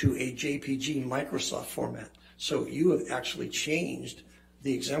 to a JPG Microsoft format. So you have actually changed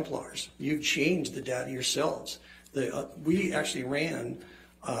the exemplars. You've changed the data yourselves. We actually ran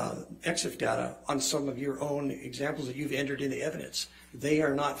EXIF data on some of your own examples that you've entered into evidence. They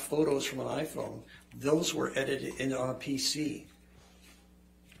are not photos from an iPhone. Those were edited in on a PC.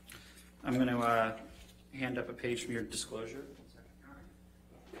 I'm going to hand up a page from your disclosure.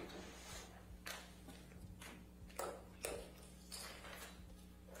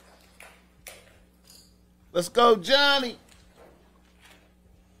 Let's go, Johnny.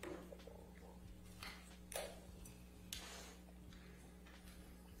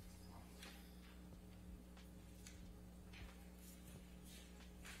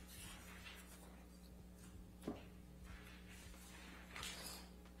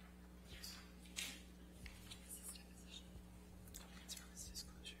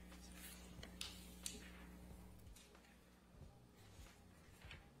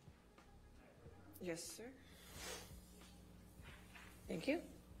 Yes, sir. Thank you.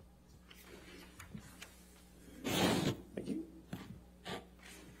 Thank you.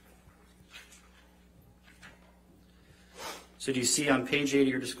 So do you see on page 8 of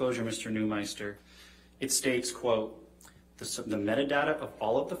your disclosure, Mr. Neumeister, it states, quote, the metadata of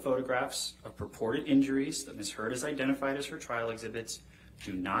all of the photographs of purported injuries that Ms. Hurd has identified as her trial exhibits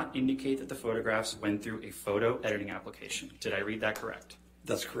do not indicate that the photographs went through a photo editing application. Did I read that correct?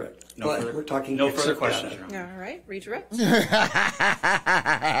 That's correct. No But further, we're talking no further EXIF questions, data. Your Honor. All right, redirect. A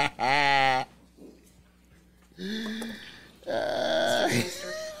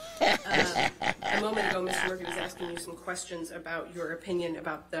moment ago, Mr. Murphy was asking you some questions about your opinion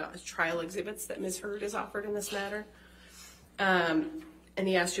about the trial exhibits that Ms. Hurd has offered in this matter. And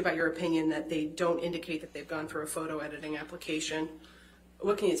he asked you about your opinion that they don't indicate that they've gone through a photo editing application.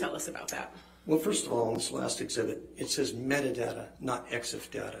 What can you tell us about that? Well, first of all, on this last exhibit, it says metadata, not EXIF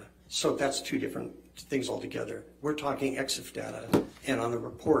data. So that's two different things altogether. We're talking EXIF data, and on the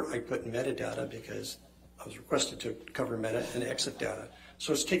report, I put metadata because I was requested to cover meta and EXIF data.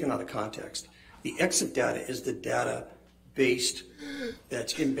 So it's taken out of context. The EXIF data is the data based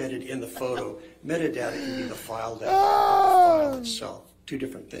that's embedded in the photo. Metadata can be the file data, the file itself. Two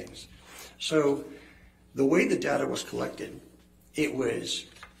different things. So the way the data was collected, it was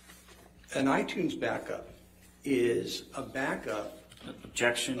an iTunes backup is a backup.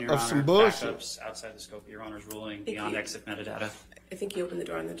 Objection, Your Of Honor. some bullshit. Backups outside the scope of Your Honor's ruling beyond exit metadata. I think you opened the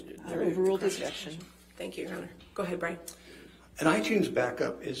door on the overruled his objection. Thank you, Your Honor. Go ahead, Brian. An iTunes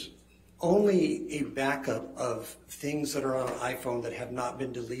backup is only a backup of things that are on an iPhone that have not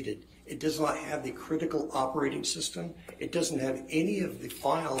been deleted. It does not have the critical operating system. It doesn't have any of the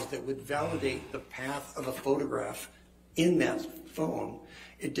files that would validate the path of a photograph in that phone.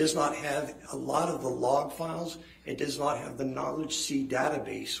 It does not have a lot of the log files. It does not have the Knowledge C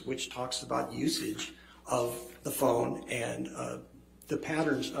database, which talks about usage of the phone and the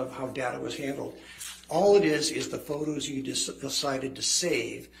patterns of how data was handled. All it is the photos you decided to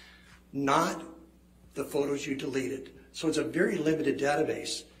save, not the photos you deleted. So it's a very limited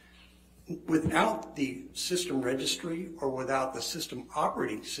database. Without the system registry or without the system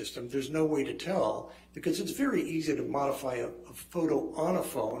operating system, there's no way to tell, because it's very easy to modify a photo on a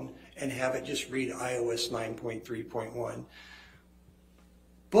phone and have it just read iOS 9.3.1.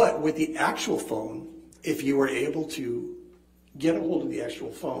 But with the actual phone, if you were able to get a hold of the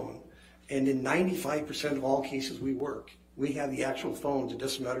actual phone, and in 95% of all cases we work, we have the actual phones. It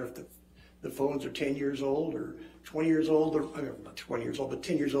doesn't matter if the phones are 10 years old or 20 years old, or not 20 years old, but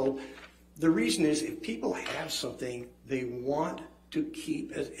 10 years old. The reason is if people have something they want to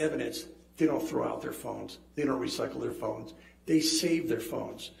keep as evidence, they don't throw out their phones. They don't recycle their phones. They save their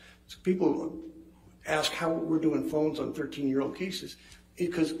phones. So people ask how we're doing phones on 13-year-old cases.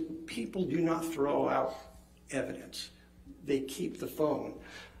 Because people do not throw out evidence. They keep the phone.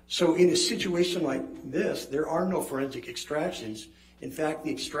 So in a situation like this, there are no forensic extractions. In fact,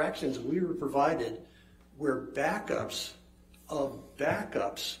 the extractions we were provided were backups of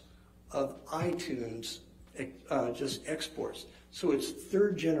iTunes, just exports. So it's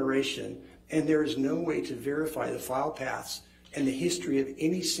third generation, and there is no way to verify the file paths and the history of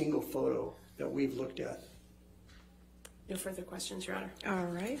any single photo that we've looked at. No further questions, Your Honor. All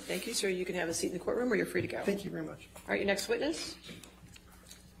right, thank you, sir. You can have a seat in the courtroom or you're free to go. Thank you very much. All right, your next witness.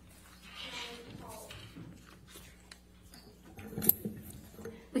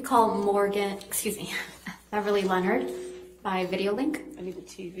 We call Beverly Leonard by video link. I need the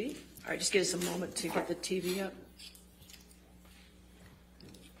TV. All right, just give us a moment to get the TV up.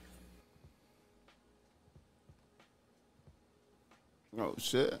 Oh,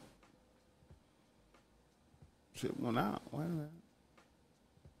 shit. Shit went out. Wait a minute.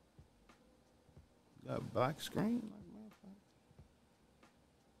 Got a black screen?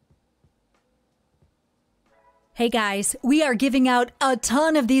 Hey guys, we are giving out a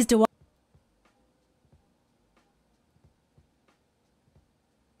ton of these DeWalt.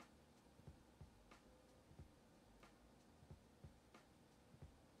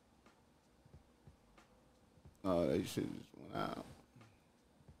 Oh, they should just went out.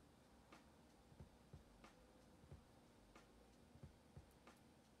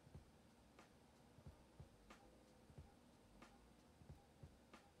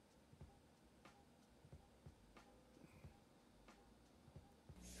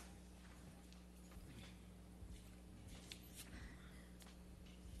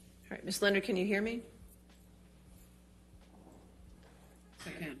 All right, Ms. Leonard, can you hear me? I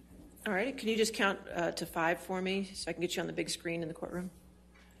can. All right, can you just count to 5 for me so I can get you on the big screen in the courtroom?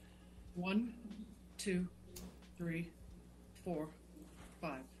 1, 2, 3, 4,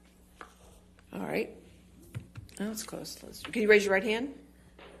 5. All right. Oh, that's close. Can you raise your right hand?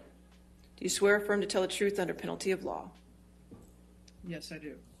 Do you swear or affirm to tell the truth under penalty of law? Yes, I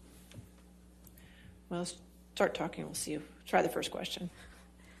do. Well, start talking. We'll see you. Try the first question.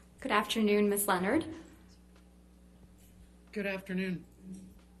 Good afternoon, Ms. Leonard. Good afternoon.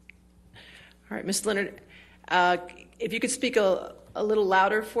 All right, Ms. Leonard, if you could speak a little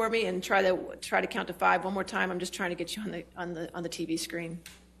louder for me and try to count to 5 one more time. I'm just trying to get you on the TV screen.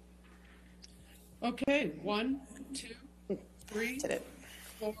 Okay, 1, 2, 3,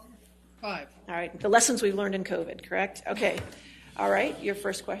 4, 5. All right, the lessons we've learned in COVID, correct? Okay. All right, your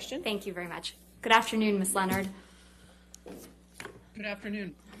first question. Thank you very much. Good afternoon, Ms. Leonard. Good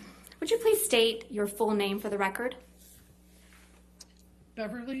afternoon. Would you please state your full name for the record?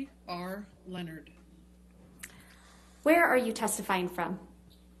 Beverly R. Leonard. Where are you testifying from?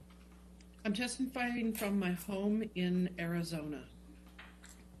 I'm testifying from my home in Arizona.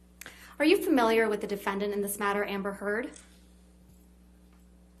 Are you familiar with the defendant in this matter, Amber Heard?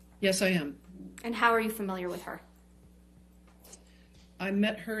 Yes, I am. And how are you familiar with her? I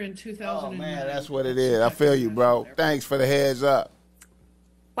met her in 2009. Oh, man, that's what it is. I feel you, bro. Thanks for the heads up.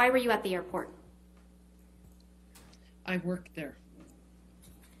 Why were you at the airport? I worked there.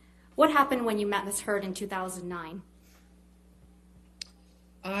 What happened when you met Ms. Heard in 2009?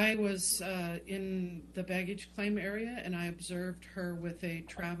 I was in the baggage claim area, and I observed her with a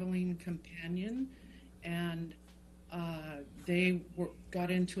traveling companion, and they got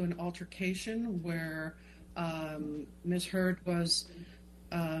into an altercation where Ms. Heard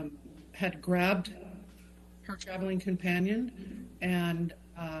had grabbed her traveling companion and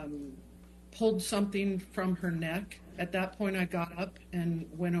pulled something from her neck. At that point, I got up and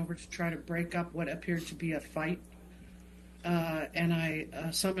went over to try to break up what appeared to be a fight. And I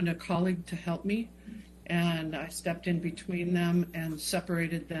summoned a colleague to help me, and I stepped in between them and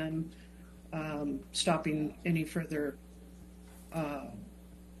separated them, stopping any further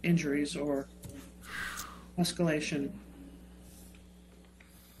injuries or escalation.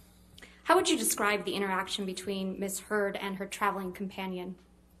 How would you describe the interaction between Ms. Heard and her traveling companion?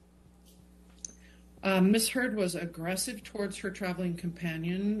 Ms. Heard was aggressive towards her traveling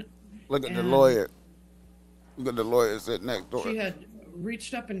companion. Look at the lawyer. Look at the lawyer sitting next door. She had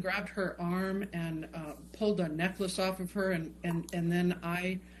reached up and grabbed her arm and pulled a necklace off of her, and then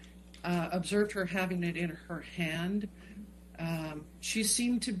I observed her having it in her hand. She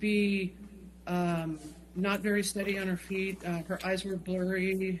seemed to be not very steady on her feet. Her eyes were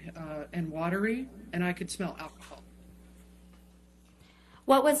blurry and watery, and I could smell alcohol.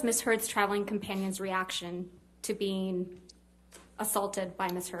 What was Ms. Heard's traveling companion's reaction to being assaulted by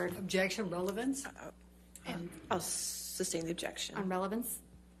Ms. Heard? Objection, relevance? I'll sustain the objection. On relevance?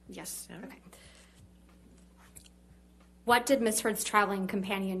 Yes. Yeah. Okay. What did Ms. Heard's traveling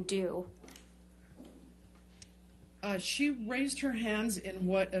companion do? She raised her hands in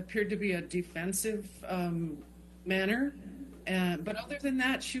what appeared to be a defensive manner, but other than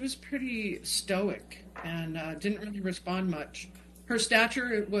that, she was pretty stoic and didn't really respond much. Her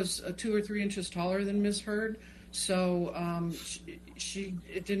stature was 2 or 3 inches taller than Ms. Heard, so she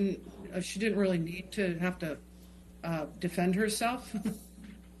didn't really need to have to defend herself.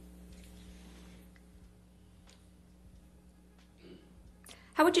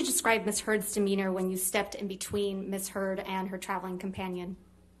 How would you describe Ms. Heard's demeanor when you stepped in between Ms. Heard and her traveling companion?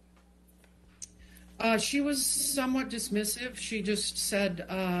 She was somewhat dismissive. She just said,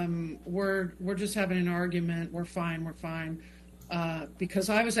 we're just having an argument. We're fine. Because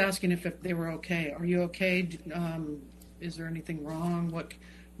I was asking if they were okay. Are you okay? Is there anything wrong?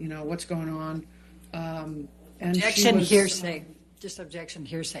 What's going on? And objection, hearsay. Just objection,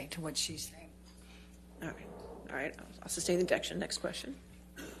 hearsay to what she's saying. All right. I'll sustain the objection. Next question.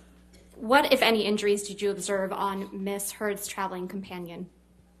 What, if any, injuries did you observe on Ms. Heard's traveling companion?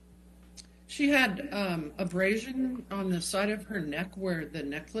 She had abrasion on the side of her neck where the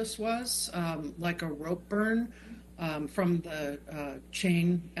necklace was, like a rope burn from the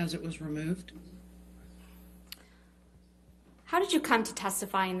chain as it was removed. How did you come to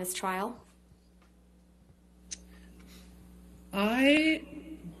testify in this trial? I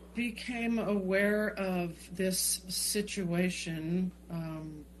became aware of this situation,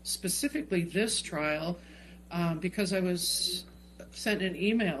 specifically this trial, because I was sent an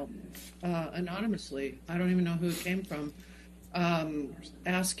email anonymously. I don't even know who it came from,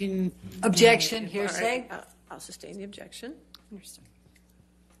 asking. Objection, hearsay. All right, I'll sustain the objection. Understood.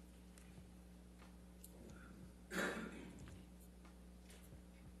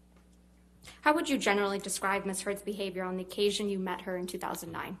 How would you generally describe Ms. Heard's behavior on the occasion you met her in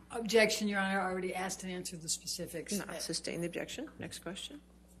 2009? Objection, Your Honor. I already asked and answered the specifics. No, sustain the objection. Next question.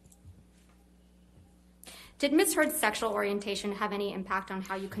 Did Ms. Heard's sexual orientation have any impact on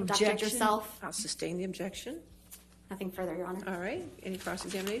how you conducted Objection. yourself? I'll sustain the objection. Nothing further, Your Honor. All right. Any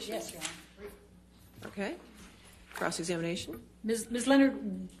cross-examination? Yes, Your Honor. Okay. Cross-examination. Ms.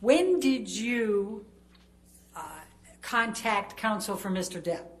 Leonard, when did you contact counsel for Mr.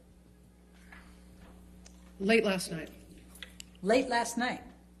 Depp? Late last night. Late last night.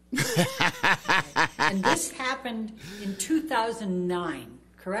 And this happened in 2009,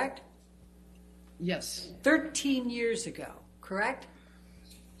 correct? Yes. 13 years ago, correct?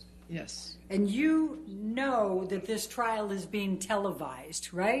 Yes. And you know that this trial is being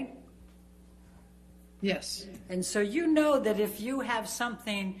televised, right? Yes. And so you know that if you have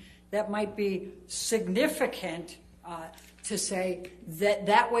something that might be significant to say,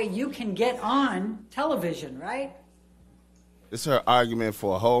 that way you can get on television, right? It's her argument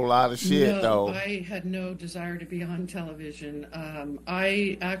for a whole lot of shit, No, though. I had no desire to be on television.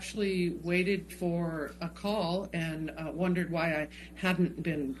 I actually waited for a call and wondered why I hadn't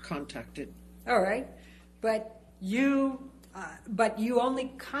been contacted. All right. But you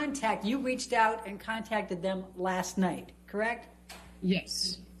only you reached out and contacted them last night, correct?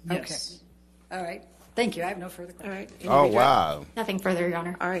 Yes. Yes. Okay. All right. Thank you. I have no further questions. All right. Any Oh, redirect? wow. Nothing further, Your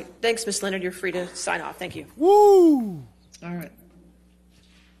Honor. All right. Thanks, Ms. Leonard. You're free to sign off. Thank you. Woo! All right.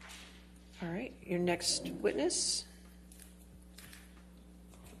 All right. Your next witness.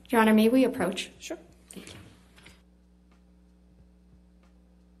 Your Honor, may we approach? Sure.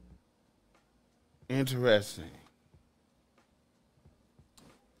 Interesting.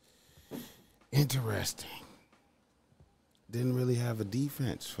 Interesting. Didn't really have a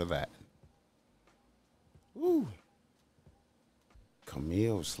defense for that. Woo.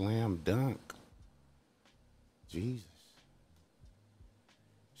 Camille slam dunk. Jesus.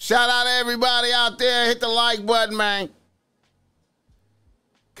 Shout out to everybody out there. Hit the like button, man.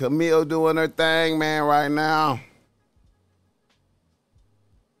 Camille doing her thing, man, right now.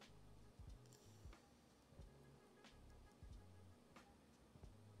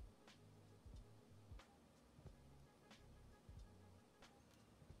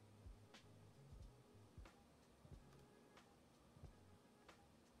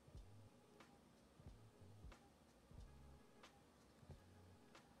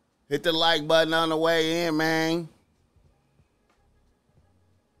 Hit the like button on the way in, man.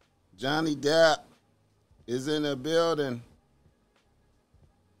 Johnny Depp is in the building.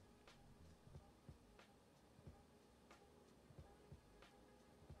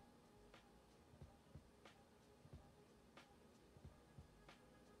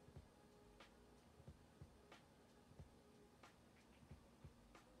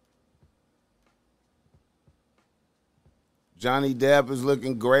 Johnny Depp is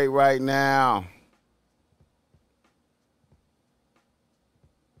looking great right now.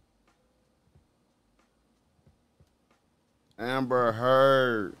 Amber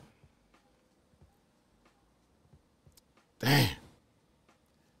Heard. Damn.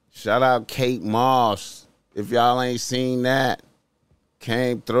 Shout out Kate Moss. If y'all ain't seen that,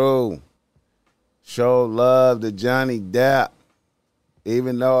 came through. Showed love to Johnny Depp.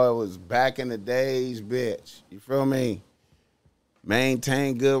 Even though it was back in the days, bitch. You feel me?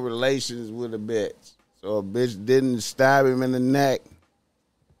 Maintain good relations with a bitch. So a bitch didn't stab him in the neck.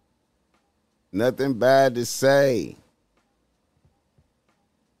 Nothing bad to say.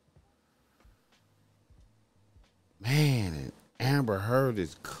 Man, and Amber Heard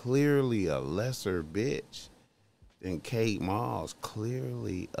is clearly a lesser bitch than Kate Moss.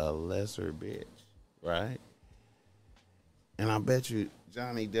 Clearly a lesser bitch, right? And I bet you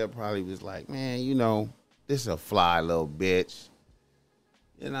Johnny Depp probably was like, man, you know, this is a fly little bitch.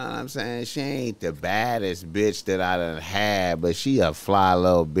 You know what I'm saying? She ain't the baddest bitch that I done had, but she a fly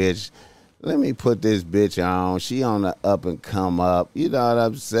little bitch. Let me put this bitch on. She on the up and come up. You know what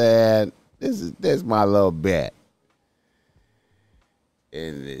I'm saying? This my little bet.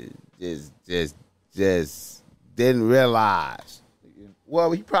 And just didn't realize.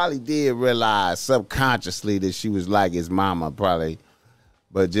 Well, he probably did realize subconsciously that she was like his mama, probably,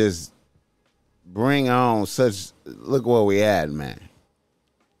 but just bring on such. Look where we at, man.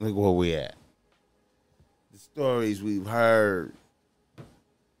 Look where we at. The stories we've heard,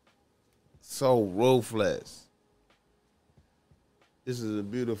 so ruthless. This is a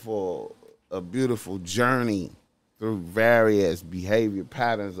beautiful journey through various behavior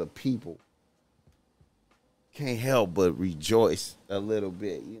patterns of people. Can't help but rejoice a little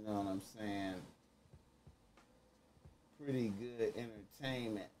bit, you know what I'm saying? Pretty good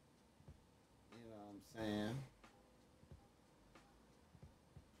entertainment, you know what I'm saying?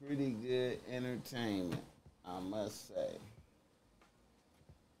 Pretty good entertainment, I must say.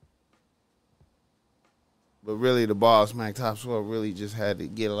 But really, the Boss Mac Top Swell really just had to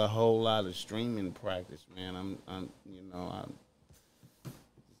get a whole lot of streaming practice, man. I'm just trying to.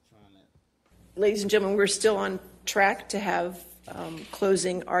 Ladies and gentlemen, we're still on track to have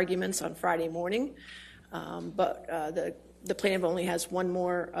closing arguments on Friday morning, but the plaintiff only has one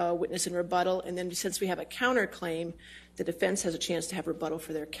more witness in rebuttal, and then since we have a counterclaim, the defense has a chance to have rebuttal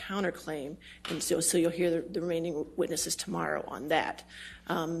for their counterclaim, and so you'll hear the remaining witnesses tomorrow on that.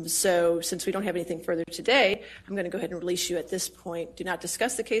 So since we don't have anything further today, I'm going to go ahead and release you at this point. Do not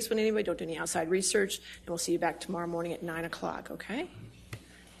discuss the case with anybody. Don't do any outside research, and we'll see you back tomorrow morning at 9 o'clock, okay?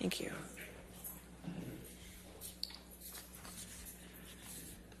 Thank you.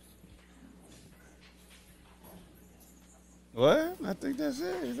 What? I think that's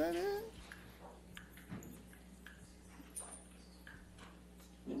it. Is that it?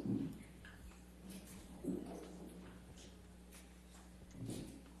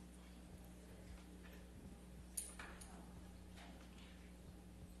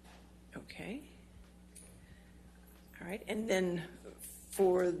 Okay. All right, and then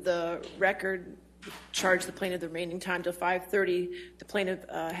for the record, charge the plaintiff the remaining time till 5:30. The plaintiff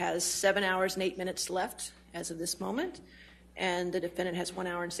has 7 hours and 8 minutes left as of this moment, and the defendant has 1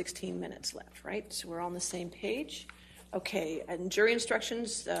 hour and 16 minutes left, right? So we're all on the same page. Okay, and jury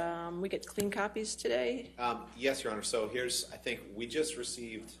instructions, we get clean copies today? Yes, Your Honor. So I think we just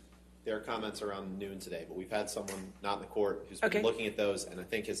received their comments around noon today, but we've had someone not in the court who's been looking at those and I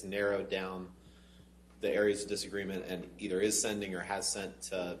think has narrowed down the areas of disagreement and either is sending or has sent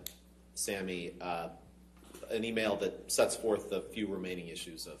to Sammy an email that sets forth the few remaining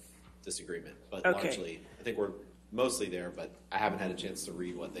issues of disagreement. But largely, I think we're mostly there, but I haven't had a chance to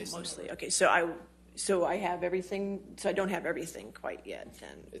read what they said. Mostly, okay. So I have everything, so I don't have everything quite yet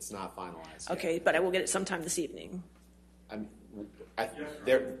then? It's not finalized Okay, yet. but I will get it sometime this evening.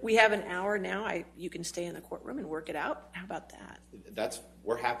 We have an hour now. You can stay in the courtroom and work it out. How about that?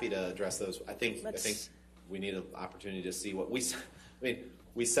 We're happy to address those. I think we need an opportunity to see what we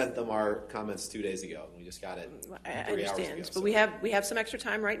sent them our comments 2 days ago, and we just got it 3 hours ago. But we have some extra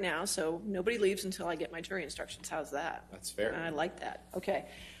time right now, so nobody leaves until I get my jury instructions. How's that? That's fair. I like that. Okay,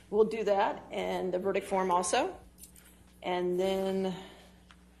 we'll do that, and the verdict form also. And then,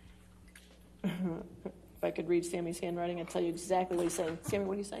 if I could read Sammy's handwriting, I'd tell you exactly what he's saying. Sammy,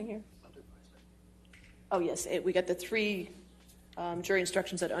 what are you saying here? Oh, yes, we got the 3 jury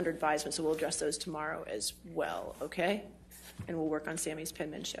instructions that are under advisement, so we'll address those tomorrow as well, okay? And we'll work on Sammy's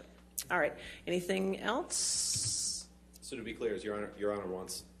penmanship. All right, anything else? So to be clear, is Your Honor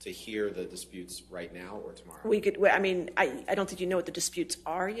wants to hear the disputes right now or tomorrow? I don't think you know what the disputes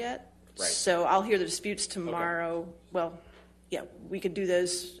are yet. Right. So I'll hear the disputes tomorrow. Okay. Well, yeah, we could do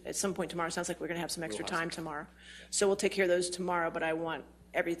those at some point tomorrow. Sounds like we're going to have some extra time tomorrow. So we'll take care of those tomorrow, but I want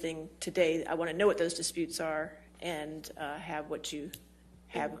everything today. I want to know what those disputes are and have what you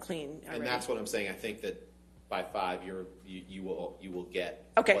have clean already. And that's what I'm saying. I think that by 5, you will get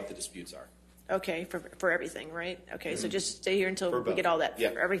what the disputes are. Okay, for everything, right? Okay, so just stay here until we get all that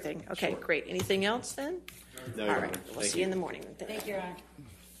for everything. Okay, great. Anything else then? No, all right, we'll see you in the morning. Thank you, Your Honor.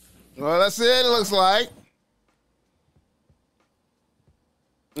 Well, that's it looks like.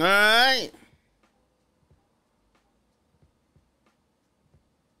 All right.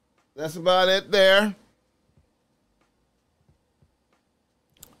 That's about it there.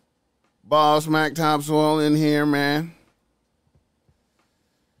 Boss Mac Top Swell in here, man.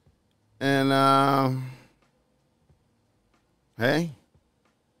 And, hey.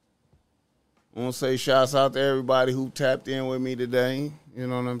 I want to say shouts out to everybody who tapped in with me today. You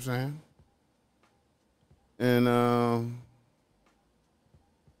know what I'm saying? And,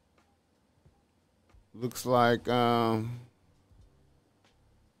 looks like, I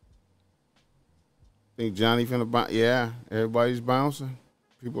think Johnny finna bounce. Yeah, everybody's bouncing.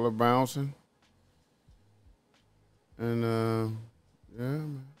 People are bouncing. And, yeah,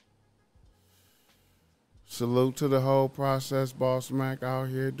 man. Salute to the whole process. Boss Mac out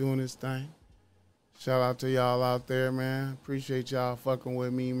here doing his thing. Shout out to y'all out there, man. Appreciate y'all fucking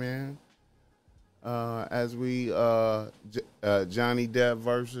with me, man. As we, Johnny Depp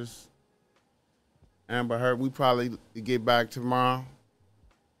versus Amber Heard. We probably get back tomorrow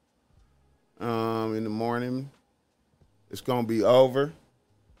in the morning. It's going to be over.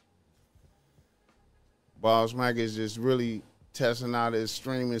 Boss Mac is just really testing out his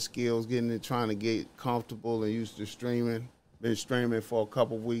streaming skills, trying to get comfortable and used to streaming. Been streaming for a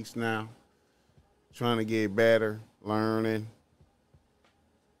couple weeks now. Trying to get better, learning.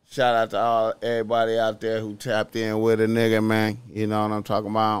 Shout out to everybody out there who tapped in with a nigga, man. You know what I'm talking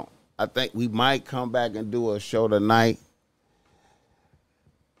about? I think we might come back and do a show tonight.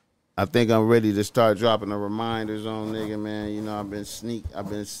 I think I'm ready to start dropping the reminders on nigga, man. You know, I've been sneak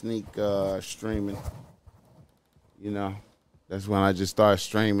streaming. You know, that's when I just start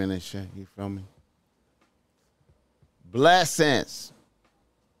streaming and shit. You feel me? Blessings.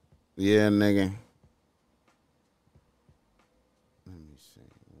 Yeah, nigga. Let me see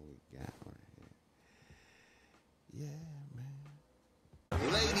what we got right here. Yeah,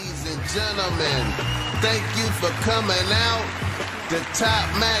 man. Ladies and gentlemen, thank you for coming out. The Top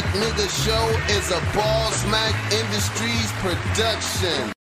Mac Nigga Show is a Boss Mac Industries production.